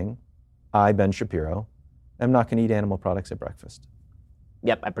saying, I, Ben Shapiro, am not going to eat animal products at breakfast?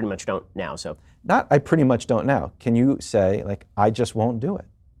 Yep, I pretty much don't now, so. Not I pretty much don't now. Can you say, like, I just won't do it?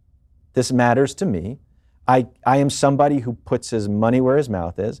 This matters to me. I am somebody who puts his money where his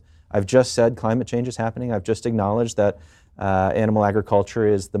mouth is. I've just said climate change is happening. I've just acknowledged that animal agriculture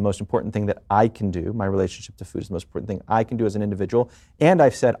is the most important thing that I can do. My relationship to food is the most important thing I can do as an individual. And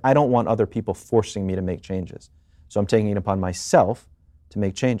I've said I don't want other people forcing me to make changes. So I'm taking it upon myself to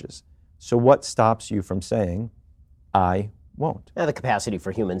make changes. So what stops you from saying, I won't? The capacity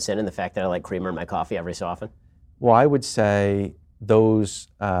for human sin and the fact that I like creamer in my coffee every so often. Well, I would say those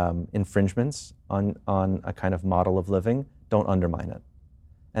infringements on a kind of model of living don't undermine it.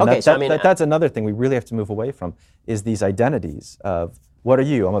 And that's another thing we really have to move away from, is these identities of, what are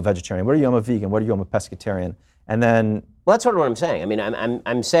you? I'm a vegetarian. What are you? I'm a vegan. What are you? I'm a pescatarian. And then... Well, that's sort of what I'm saying. I mean,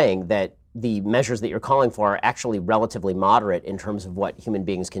 I'm saying that the measures that you're calling for are actually relatively moderate in terms of what human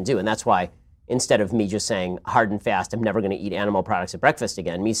beings can do. And that's why, instead of me just saying hard and fast, I'm never going to eat animal products at breakfast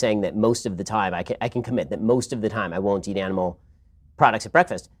again, me saying that most of the time, I can commit that most of the time I won't eat animal products at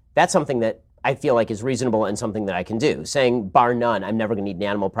breakfast, that's something that I feel like is reasonable and something that I can do. Saying, bar none, I'm never going to eat an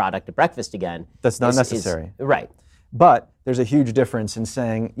animal product at breakfast again. That's not necessary. Right. But there's a huge difference in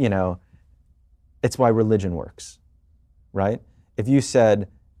saying, it's why religion works, right? If you said,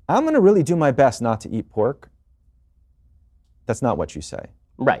 I'm going to really do my best not to eat pork, that's not what you say.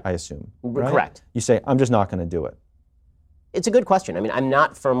 Right. I assume. Right? Correct. You say, I'm just not going to do it. It's a good question. I mean, I'm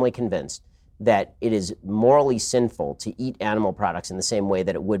not firmly convinced that it is morally sinful to eat animal products in the same way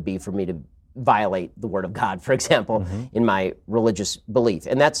that it would be for me to violate the Word of God, for example, in my religious belief.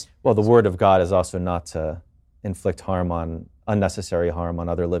 And that's... Well, the Word of God is also not to inflict unnecessary harm on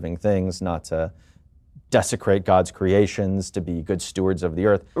other living things, not to desecrate God's creations, to be good stewards of the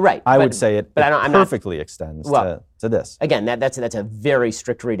earth. Right. I would say it perfectly extends to this. Again, that's a very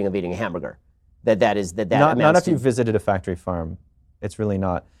strict reading of eating a hamburger. Not if you visited a factory farm. It's really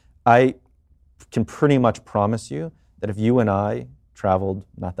not. I can pretty much promise you that if you and I traveled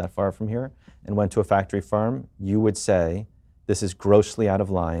not that far from here and went to a factory farm, you would say, this is grossly out of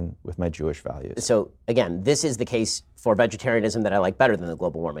line with my Jewish values. So again, this is the case for vegetarianism that I like better than the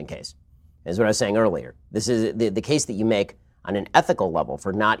global warming case. Is what I was saying earlier. This is the case that you make on an ethical level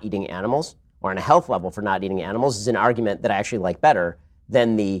for not eating animals, or on a health level for not eating animals, is an argument that I actually like better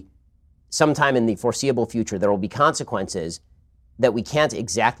than sometime in the foreseeable future there will be consequences that we can't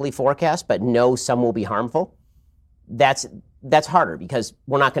exactly forecast, but know some will be harmful. That's harder, because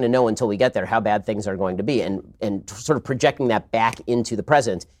we're not going to know until we get there how bad things are going to be, and sort of projecting that back into the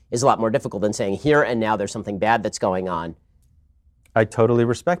present is a lot more difficult than saying here and now there's something bad that's going on. I totally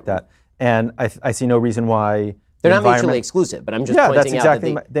respect that. And I see no reason why... They're not mutually exclusive, but I'm just pointing out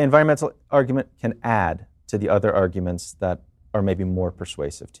that the environmental argument can add to the other arguments that are maybe more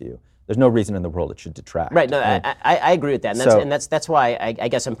persuasive to you. There's no reason in the world it should detract. Right. No, I agree with that, and that's why I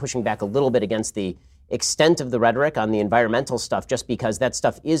guess I'm pushing back a little bit against the extent of the rhetoric on the environmental stuff, just because that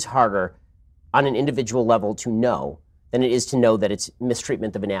stuff is harder on an individual level to know than it is to know that it's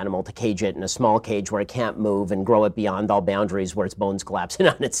mistreatment of an animal to cage it in a small cage where it can't move and grow it beyond all boundaries where its bones collapse in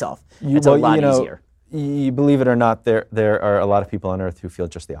on itself. It's a lot easier. You believe it or not, there are a lot of people on Earth who feel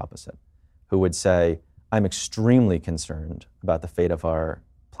just the opposite, who would say, I'm extremely concerned about the fate of our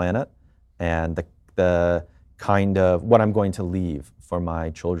planet and the kind of what I'm going to leave for my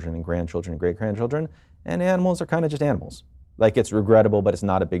children and grandchildren and great-grandchildren, and animals are kind of just animals. Like, it's regrettable, but it's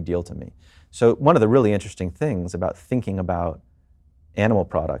not a big deal to me. So one of the really interesting things about thinking about animal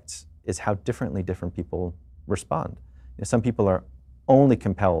products is how differently different people respond. Some people are only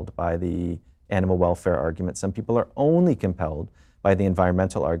compelled by the animal welfare argument. Some people are only compelled by the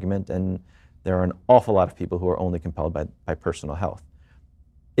environmental argument, and there are an awful lot of people who are only compelled by personal health.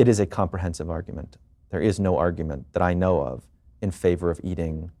 It is a comprehensive argument. There is no argument that I know of in favor of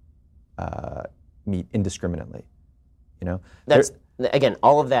eating meat indiscriminately. Again,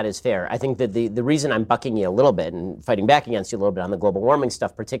 all of that is fair. I think that the reason I'm bucking you a little bit and fighting back against you a little bit on the global warming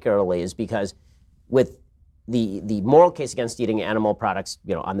stuff particularly is because with the moral case against eating animal products,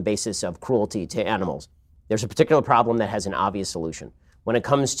 on the basis of cruelty to animals, there's a particular problem that has an obvious solution. When it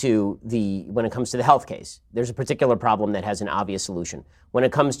comes to the health case, there's a particular problem that has an obvious solution. When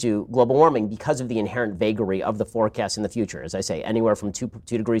it comes to global warming, because of the inherent vagary of the forecast in the future, as I say, anywhere from 2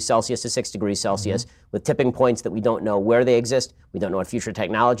 degrees Celsius to 6 degrees Celsius, with tipping points that we don't know where they exist, we don't know what future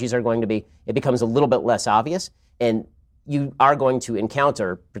technologies are going to be, it becomes a little bit less obvious, and you are going to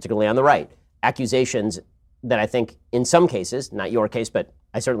encounter, particularly on the right, accusations that I think in some cases, not your case, but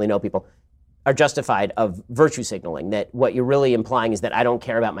I certainly know people, are justified of virtue signaling, that what you're really implying is that I don't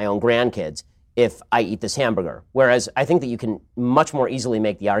care about my own grandkids if I eat this hamburger. Whereas I think that you can much more easily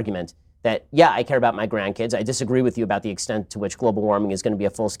make the argument that, yeah, I care about my grandkids. I disagree with you about the extent to which global warming is going to be a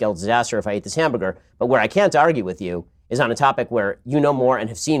full-scale disaster if I eat this hamburger. But where I can't argue with you is on a topic where you know more and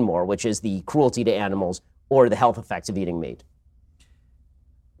have seen more, which is the cruelty to animals or the health effects of eating meat.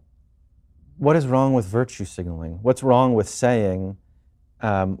 What is wrong with virtue signaling? What's wrong with saying,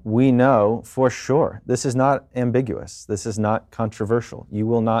 we know for sure, this is not ambiguous, this is not controversial. You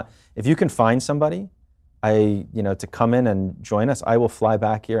will not, if you can find somebody to come in and join us, I will fly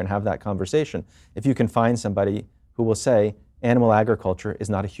back here and have that conversation. If you can find somebody who will say animal agriculture is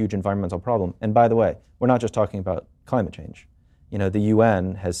not a huge environmental problem. And by the way, we're not just talking about climate change. The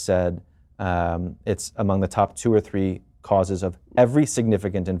UN has said it's among the top 2 or 3 causes of every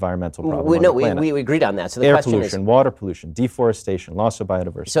significant environmental problem on the planet. We agreed on that. So the air question pollution, is, water pollution, deforestation, loss of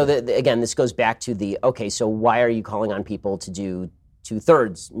biodiversity. So again, this goes back to okay, so why are you calling on people to do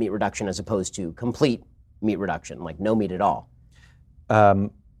 2/3 meat reduction as opposed to complete meat reduction, like no meat at all?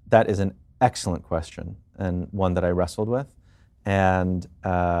 That is an excellent question, and one that I wrestled with. And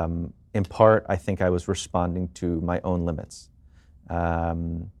in part, I think I was responding to my own limits. I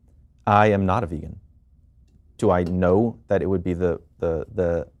am not a vegan. Do I know that it would be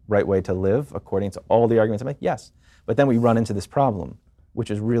the right way to live according to all the arguments I make? Yes. But then we run into this problem, which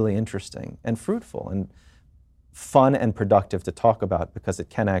is really interesting and fruitful and fun and productive to talk about, because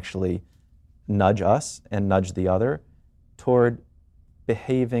it can actually nudge us and nudge the other toward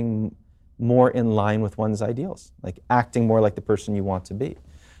behaving more in line with one's ideals, like acting more like the person you want to be.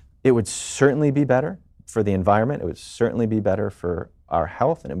 It would certainly be better for the environment. It would certainly be better for our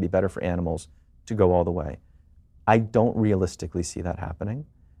health, and it would be better for animals to go all the way. I don't realistically see that happening,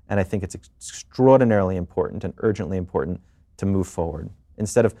 and I think it's extraordinarily important and urgently important to move forward.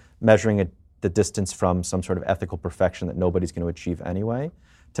 Instead of measuring the distance from some sort of ethical perfection that nobody's going to achieve anyway,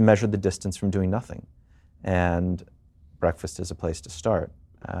 to measure the distance from doing nothing. And breakfast is a place to start.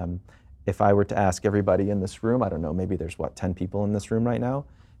 If I were to ask everybody in this room, I don't know, maybe there's 10 people in this room right now,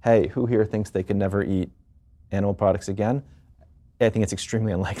 hey, who here thinks they could never eat animal products again? I think it's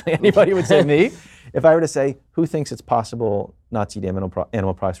extremely unlikely anybody would say me. If I were to say, who thinks it's possible not to eat animal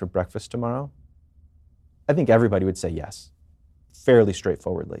products for breakfast tomorrow? I think everybody would say yes, fairly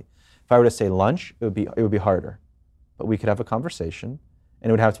straightforwardly. If I were to say lunch, it would be harder. But we could have a conversation, and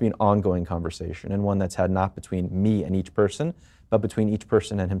it would have to be an ongoing conversation, and one that's had not between me and each person, but between each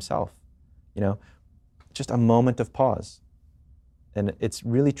person and himself. Just a moment of pause. And it's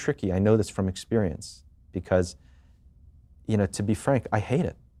really tricky. I know this from experience, because to be frank, I hate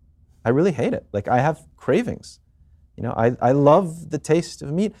it. I really hate it. Like, I have cravings. I love the taste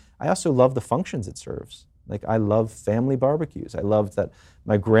of meat. I also love the functions it serves. Like, I love family barbecues. I love that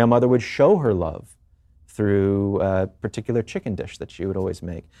my grandmother would show her love through a particular chicken dish that she would always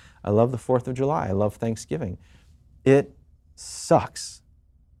make. I love the 4th of July. I love Thanksgiving. It sucks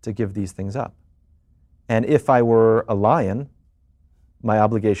to give these things up. And if I were a lion, my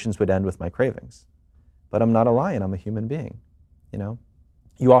obligations would end with my cravings. But I'm not a lion, I'm a human being, you know?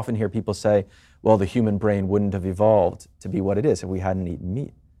 You often hear people say, well, the human brain wouldn't have evolved to be what it is if we hadn't eaten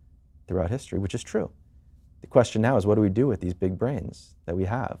meat throughout history, which is true. The question now is, what do we do with these big brains that we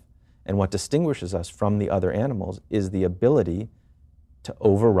have? And what distinguishes us from the other animals is the ability to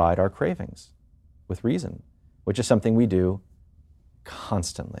override our cravings with reason, which is something we do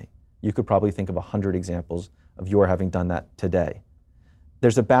constantly. You could probably think of 100 examples of your having done that today.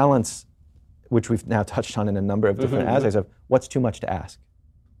 There's a balance, which we've now touched on in a number of different aspects of what's too much to ask,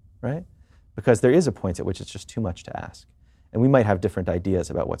 right? Because there is a point at which it's just too much to ask. And we might have different ideas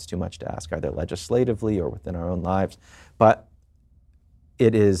about what's too much to ask, either legislatively or within our own lives. But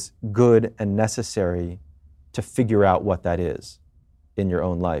it is good and necessary to figure out what that is in your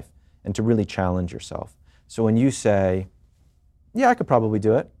own life and to really challenge yourself. So when you say, yeah, I could probably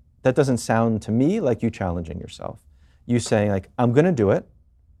do it, that doesn't sound to me like you challenging yourself. You saying like, I'm gonna do it,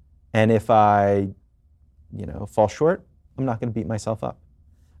 and if I, fall short, I'm not gonna beat myself up.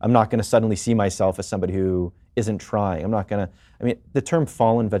 I'm not gonna suddenly see myself as somebody who isn't trying. The term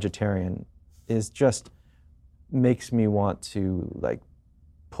fallen vegetarian is just makes me want to like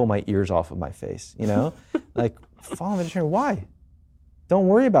pull my ears off of my face, Like, fallen vegetarian, why? Don't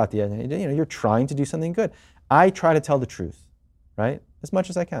worry about the end. You're trying to do something good. I try to tell the truth, right? As much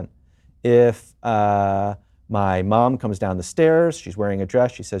as I can. If my mom comes down the stairs, she's wearing a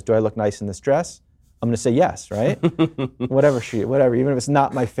dress, she says, do I look nice in this dress? I'm gonna say yes, right? whatever, even if it's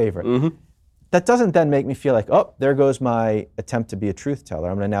not my favorite. Mm-hmm. That doesn't then make me feel like, oh, there goes my attempt to be a truth teller.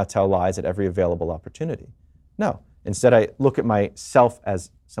 I'm gonna now tell lies at every available opportunity. No, instead I look at myself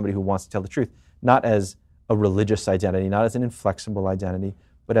as somebody who wants to tell the truth, not as a religious identity, not as an inflexible identity,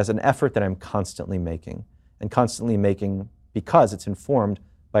 but as an effort that I'm constantly making, and constantly making because it's informed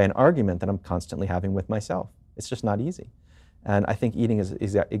by an argument that I'm constantly having with myself. It's just not easy. And I think eating is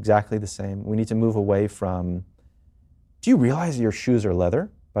exactly the same. We need to move away from, do you realize your shoes are leather?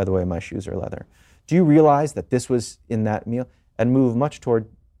 By the way, my shoes are leather. Do you realize that this was in that meal? And move much toward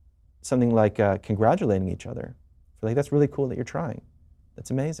something like congratulating each other. Like, that's really cool that you're trying. That's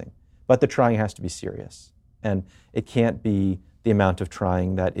amazing. But the trying has to be serious. And it can't be the amount of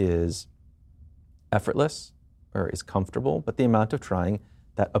trying that is effortless or is comfortable, but the amount of trying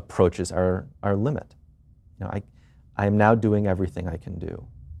that approaches our limit. I am now doing everything I can do.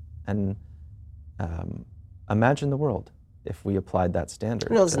 And imagine the world if we applied that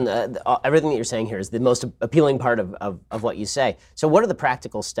standard. Listen, everything that you're saying here is the most appealing part of what you say. So what are the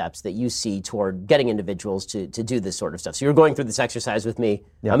practical steps that you see toward getting individuals to do this sort of stuff? So you were going through this exercise with me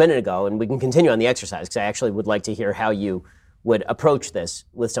a minute ago, and we can continue on the exercise, because I actually would like to hear how you would approach this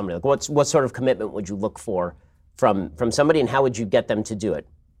with somebody. Like, what sort of commitment would you look for from somebody, and how would you get them to do it?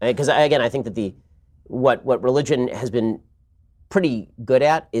 Because again, I think that what religion has been pretty good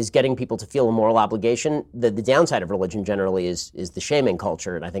at is getting people to feel a moral obligation. The downside of religion generally is the shaming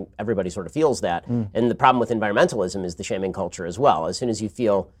culture, and I think everybody sort of feels that. And the problem with environmentalism is the shaming culture as well. As soon as you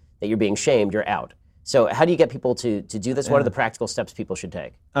feel that you're being shamed, you're out. So how do you get people to do this? What are the practical steps people should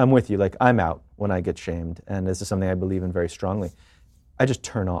take? I'm with you. Like, I'm out when I get shamed, and this is something I believe in very strongly. I just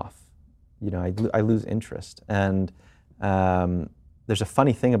turn off. I lose interest. And there's a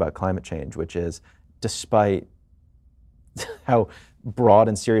funny thing about climate change, which is, despite how broad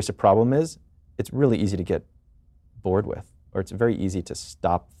and serious a problem is, it's really easy to get bored with, or it's very easy to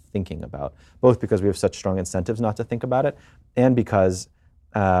stop thinking about, both because we have such strong incentives not to think about it, and because,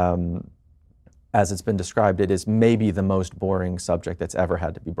 as it's been described, it is maybe the most boring subject that's ever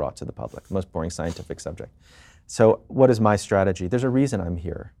had to be brought to the public, the most boring scientific subject. So what is my strategy? There's a reason I'm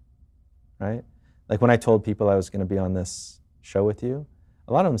here, right? Like, when I told people I was going to be on this show with you,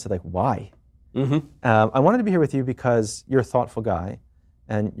 a lot of them said, like, why? Mm-hmm. I wanted to be here with you because you're a thoughtful guy,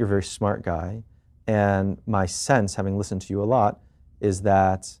 and you're a very smart guy, and my sense, having listened to you a lot, is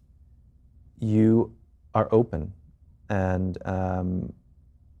that you are open, and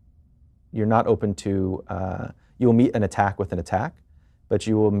you're not open to, you will meet an attack with an attack, but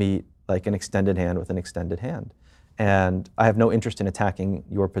you will meet like an extended hand with an extended hand. And I have no interest in attacking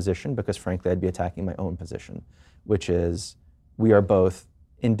your position, because frankly I'd be attacking my own position, which is, we are both,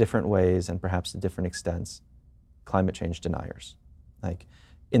 in different ways and perhaps to different extents, climate change deniers. Like,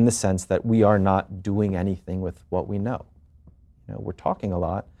 in the sense that we are not doing anything with what we know. We're talking a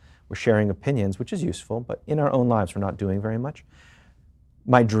lot, we're sharing opinions, which is useful, but in our own lives we're not doing very much.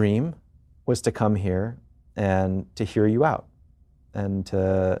 My dream was to come here and to hear you out, and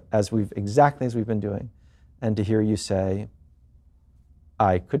to, exactly as we've been doing, and to hear you say,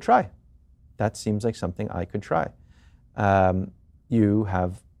 I could try. That seems like something I could try. you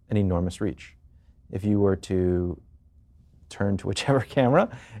have an enormous reach. If you were to turn to whichever camera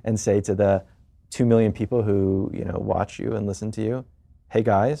and say to the 2 million people who watch you and listen to you, hey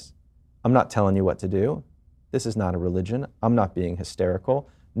guys, I'm not telling you what to do. This is not a religion. I'm not being hysterical.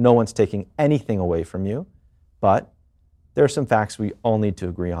 No one's taking anything away from you. But there are some facts we all need to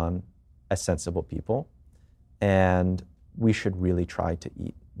agree on as sensible people. And we should really try to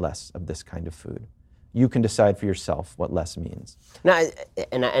eat less of this kind of food. You can decide for yourself what less means. Now,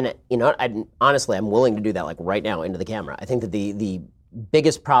 honestly, I'm willing to do that like right now into the camera. I think that the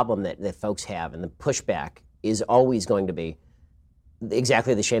biggest problem that folks have and the pushback is always going to be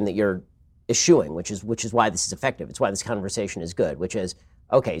exactly the shame that you're eschewing, which is why this is effective. It's why this conversation is good, which is,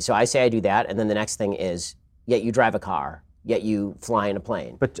 okay, so I say I do that, and then the next thing is, yet you drive a car, yet you fly in a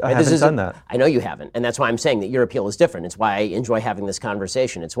plane. But I haven't done that. I know you haven't, and that's why I'm saying that your appeal is different. It's why I enjoy having this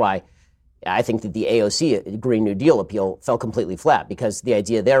conversation. It's why I think that the AOC, Green New Deal appeal, fell completely flat, because the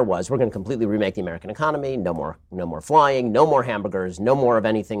idea there was we're going to completely remake the American economy, no more flying, no more hamburgers, no more of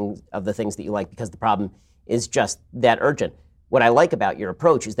anything of the things that you like, because the problem is just that urgent. What I like about your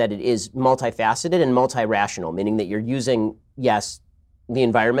approach is that it is multifaceted and multi-rational, meaning that you're using, yes, the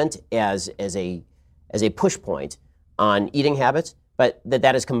environment as a push point on eating habits, but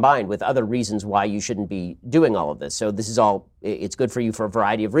that is combined with other reasons why you shouldn't be doing all of this. So this is it's good for you for a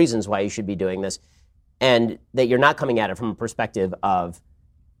variety of reasons why you should be doing this, and that you're not coming at it from a perspective of,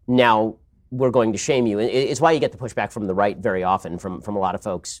 now we're going to shame you. It's why you get the pushback from the right very often, from a lot of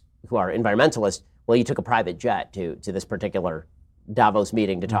folks who are environmentalists. Well, you took a private jet to this particular Davos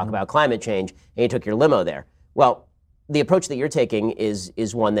meeting to talk about climate change, and you took your limo there. Well, the approach that you're taking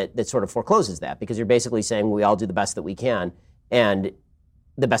is one that sort of forecloses that, because you're basically saying we all do the best that we can, and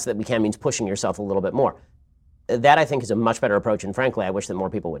the best that we can means pushing yourself a little bit more. That, I think, is a much better approach, and frankly, I wish that more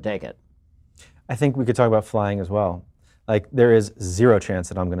people would take it. I think we could talk about flying as well. Like, there is zero chance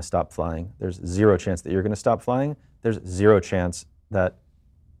that I'm going to stop flying. There's zero chance that you're going to stop flying. There's zero chance that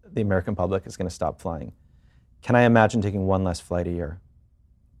the American public is going to stop flying. Can I imagine taking one less flight a year?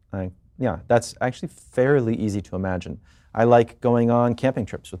 Yeah, that's actually fairly easy to imagine. I like going on camping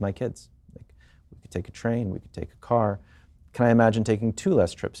trips with my kids. Like, we could take a train, we could take a car. Can I imagine taking 2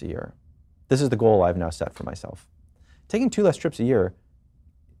 less trips a year? This is the goal I've now set for myself. Taking 2 less trips a year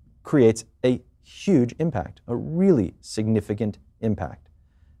creates a huge impact, a really significant impact.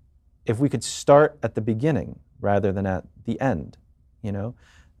 If we could start at the beginning rather than at the end,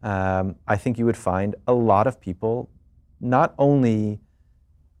 I think you would find a lot of people not only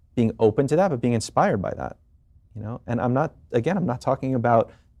being open to that, but being inspired by that. And I'm not talking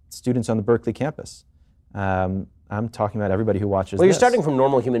about students on the Berkeley campus. I'm talking about everybody who watches Well, you're this. starting from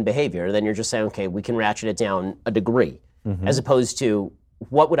normal human behavior, then you're just saying, okay, we can ratchet it down a degree, as opposed to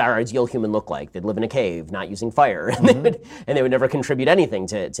what would our ideal human look like? They'd live in a cave, not using fire, and they would never contribute anything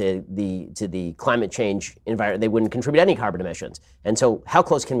to the climate change environment. They wouldn't contribute any carbon emissions. And so, how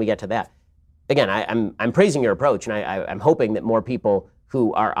close can we get to that? Again, I'm praising your approach, and I'm hoping that more people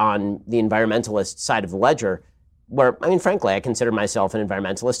who are on the environmentalist side of the ledger, frankly, I consider myself an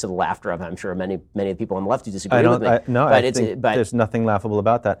environmentalist to the laughter of, I'm sure, many of the people on the left who disagree with me. I think there's nothing laughable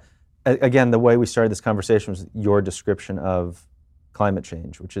about that. Again, the way we started this conversation was your description of climate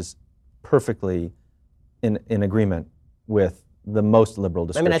change, which is perfectly in agreement with the most liberal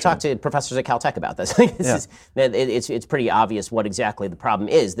description. I talked to professors at Caltech about this. It's pretty obvious what exactly the problem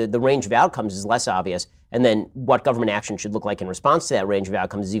is. The range of outcomes is less obvious, and then what government action should look like in response to that range of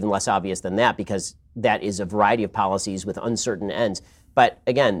outcomes is even less obvious than that, because that is a variety of policies with uncertain ends. But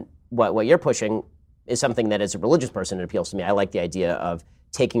again, what you're pushing is something that, as a religious person, it appeals to me. I like the idea of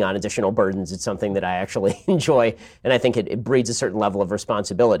taking on additional burdens. It's something that I actually enjoy, and I think it breeds a certain level of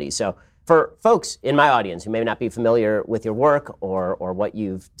responsibility. So for folks in my audience who may not be familiar with your work or what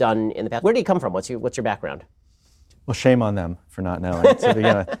you've done in the past, where do you come from? What's your background? Well, shame on them for not knowing. To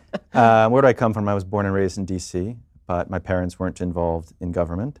begin with. Where do I come from? I was born and raised in D.C., but my parents weren't involved in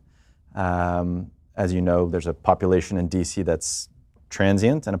government. As you know, there's a population in D.C. that's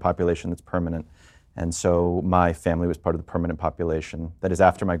transient and a population that's permanent. And so my family was part of the permanent population. That is,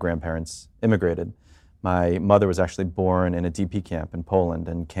 after my grandparents immigrated. My mother was actually born in a DP camp in Poland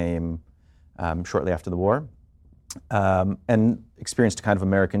and came shortly after the war, and experienced a kind of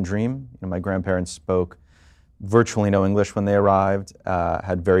American dream. My grandparents spoke virtually no English when they arrived,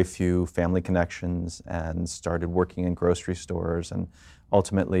 had very few family connections, and started working in grocery stores and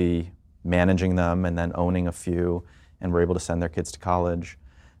ultimately managing them and then owning a few, and were able to send their kids to college.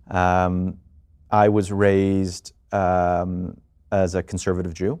 I was raised as a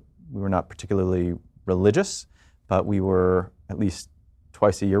conservative Jew. We were not particularly religious, but we were at least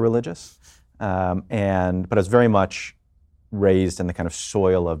twice a year religious. But I was very much raised in the kind of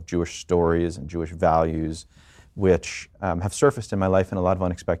soil of Jewish stories and Jewish values, which have surfaced in my life in a lot of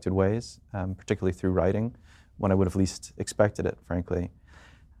unexpected ways, particularly through writing, when I would have least expected it, frankly.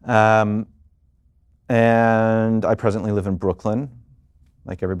 And I presently live in Brooklyn,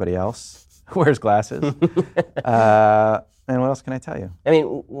 like everybody else who wears glasses. And what else can I tell you? I mean,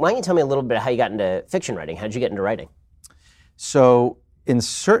 why don't you tell me a little bit how you got into fiction writing? How did you get into writing? So in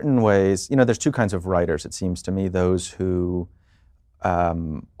certain ways, there's two kinds of writers, it seems to me. Those who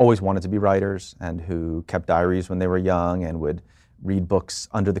always wanted to be writers and who kept diaries when they were young and would read books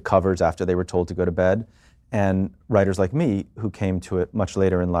under the covers after they were told to go to bed. And writers like me who came to it much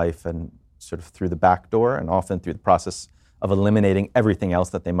later in life and sort of through the back door and often through the process of eliminating everything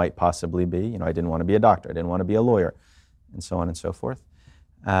else that they might possibly be. I didn't want to be a doctor, I didn't want to be a lawyer, and so on and so forth.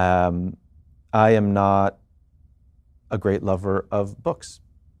 I am not a great lover of books,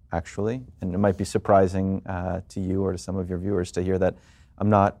 actually, and it might be surprising to you or to some of your viewers to hear that I'm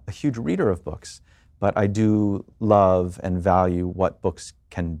not a huge reader of books, but I do love and value what books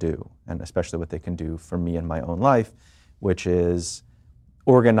can do, and especially what they can do for me in my own life, which is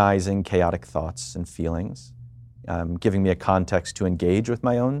organizing chaotic thoughts and feelings, giving me a context to engage with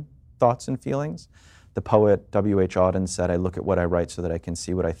my own thoughts and feelings. The poet W.H. Auden said, "I look at what I write so that I can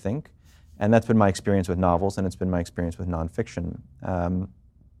see what I think." And that's been my experience with novels, and it's been my experience with nonfiction.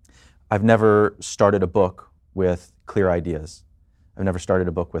 I've never started a book with clear ideas. I've never started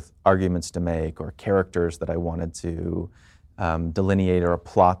a book with arguments to make or characters that I wanted to delineate or a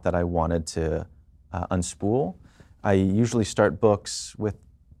plot that I wanted to unspool. I usually start books with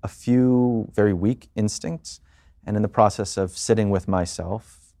a few very weak instincts, and in the process of sitting with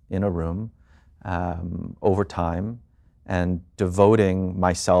myself in a room over time and devoting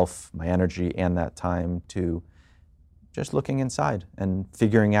myself, my energy, and that time to just looking inside and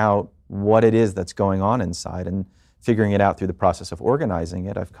figuring out what it is that's going on inside and figuring it out through the process of organizing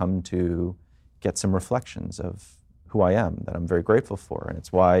it, I've come to get some reflections of who I am that I'm very grateful for. And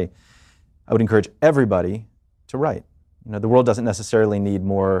it's why I would encourage everybody to write. The world doesn't necessarily need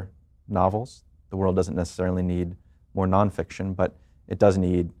more novels. The world doesn't necessarily need more nonfiction, but it does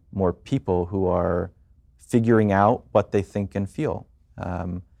need more people who are figuring out what they think and feel.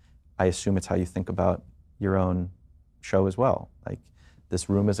 I assume it's how you think about your own show as well. Like, this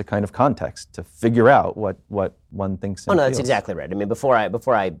room is a kind of context to figure out what one thinks and Oh, no, feels. that's exactly right. I mean, before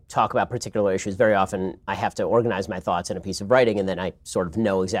I talk about particular issues, very often I have to organize my thoughts in a piece of writing, and then I sort of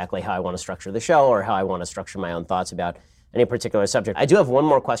know exactly how I want to structure the show or how I want to structure my own thoughts about any particular subject. I do have one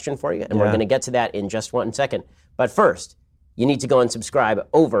more question for you, and we're going to get to that in just 1 second. But first, you need to go and subscribe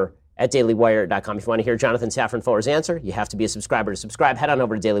over at dailywire.com. If you want to hear Jonathan Safran Foer's answer, you have to be a subscriber. To subscribe, head on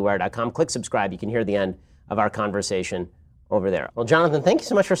over to dailywire.com, click subscribe. You can hear the end of our conversation over there. Well, Jonathan, thank you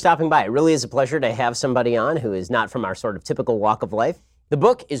so much for stopping by. It really is a pleasure to have somebody on who is not from our sort of typical walk of life. The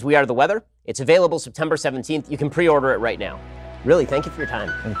book is We Are the Weather. It's available September 17th. You can pre-order it right now. Really, thank you for your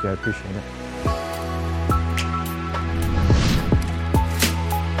time. Thank you, I appreciate it.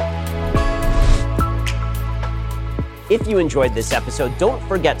 If you enjoyed this episode, don't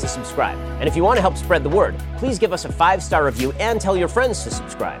forget to subscribe. And if you want to help spread the word, please give us a 5-star review and tell your friends to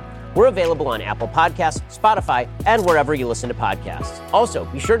subscribe. We're available on Apple Podcasts, Spotify, and wherever you listen to podcasts. Also,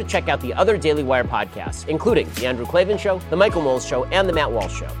 be sure to check out the other Daily Wire podcasts, including The Andrew Klavan Show, The Michael Knowles Show, and The Matt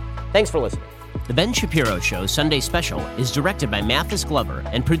Walsh Show. Thanks for listening. The Ben Shapiro Show Sunday Special is directed by Mathis Glover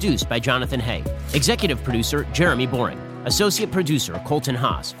and produced by Jonathan Hay. Executive producer, Jeremy Boring. Associate producer, Colton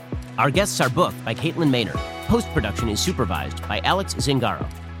Haas. Our guests are booked by Caitlin Maynard. Post-production is supervised by Alex Zingaro.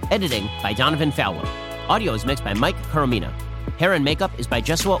 Editing by Donovan Fowler. Audio is mixed by Mike Coromina. Hair and makeup is by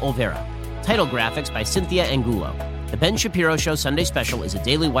Jesua Olvera. Title graphics by Cynthia Angulo. The Ben Shapiro Show Sunday Special is a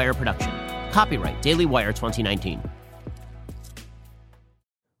Daily Wire production. Copyright Daily Wire 2019.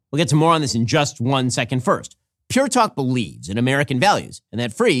 We'll get to more on this in just 1 second. First, Pure Talk believes in American values, and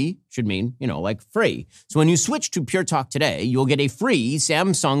that free should mean, like free. So when you switch to Pure Talk today, you'll get a free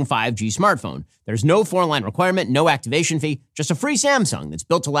Samsung 5G smartphone. There's no 4-line requirement, no activation fee, just a free Samsung that's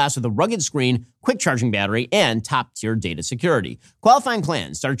built to last with a rugged screen, quick charging battery, and top-tier data security. Qualifying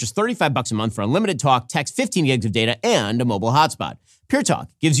plans start at just $35 a month for unlimited talk, text, 15 gigs of data, and a mobile hotspot. Pure Talk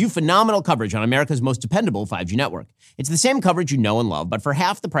gives you phenomenal coverage on America's most dependable 5G network. It's the same coverage you know and love, but for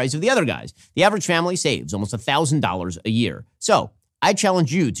half the price of the other guys. The average family saves almost $1,000 a year. So, I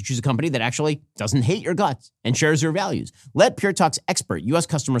challenge you to choose a company that actually doesn't hate your guts and shares your values. Let Pure Talk's expert U.S.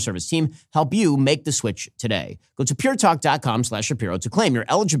 customer service team help you make the switch today. Go to puretalk.com/Shapiro to claim your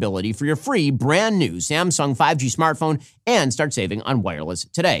eligibility for your free brand new Samsung 5G smartphone and start saving on wireless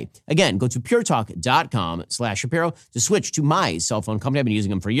today. Again, go to puretalk.com/Shapiro to switch to my cell phone company. I've been using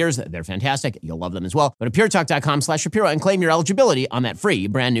them for years. They're fantastic. You'll love them as well. Go to puretalk.com/Shapiro and claim your eligibility on that free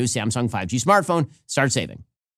brand new Samsung 5G smartphone. Start saving.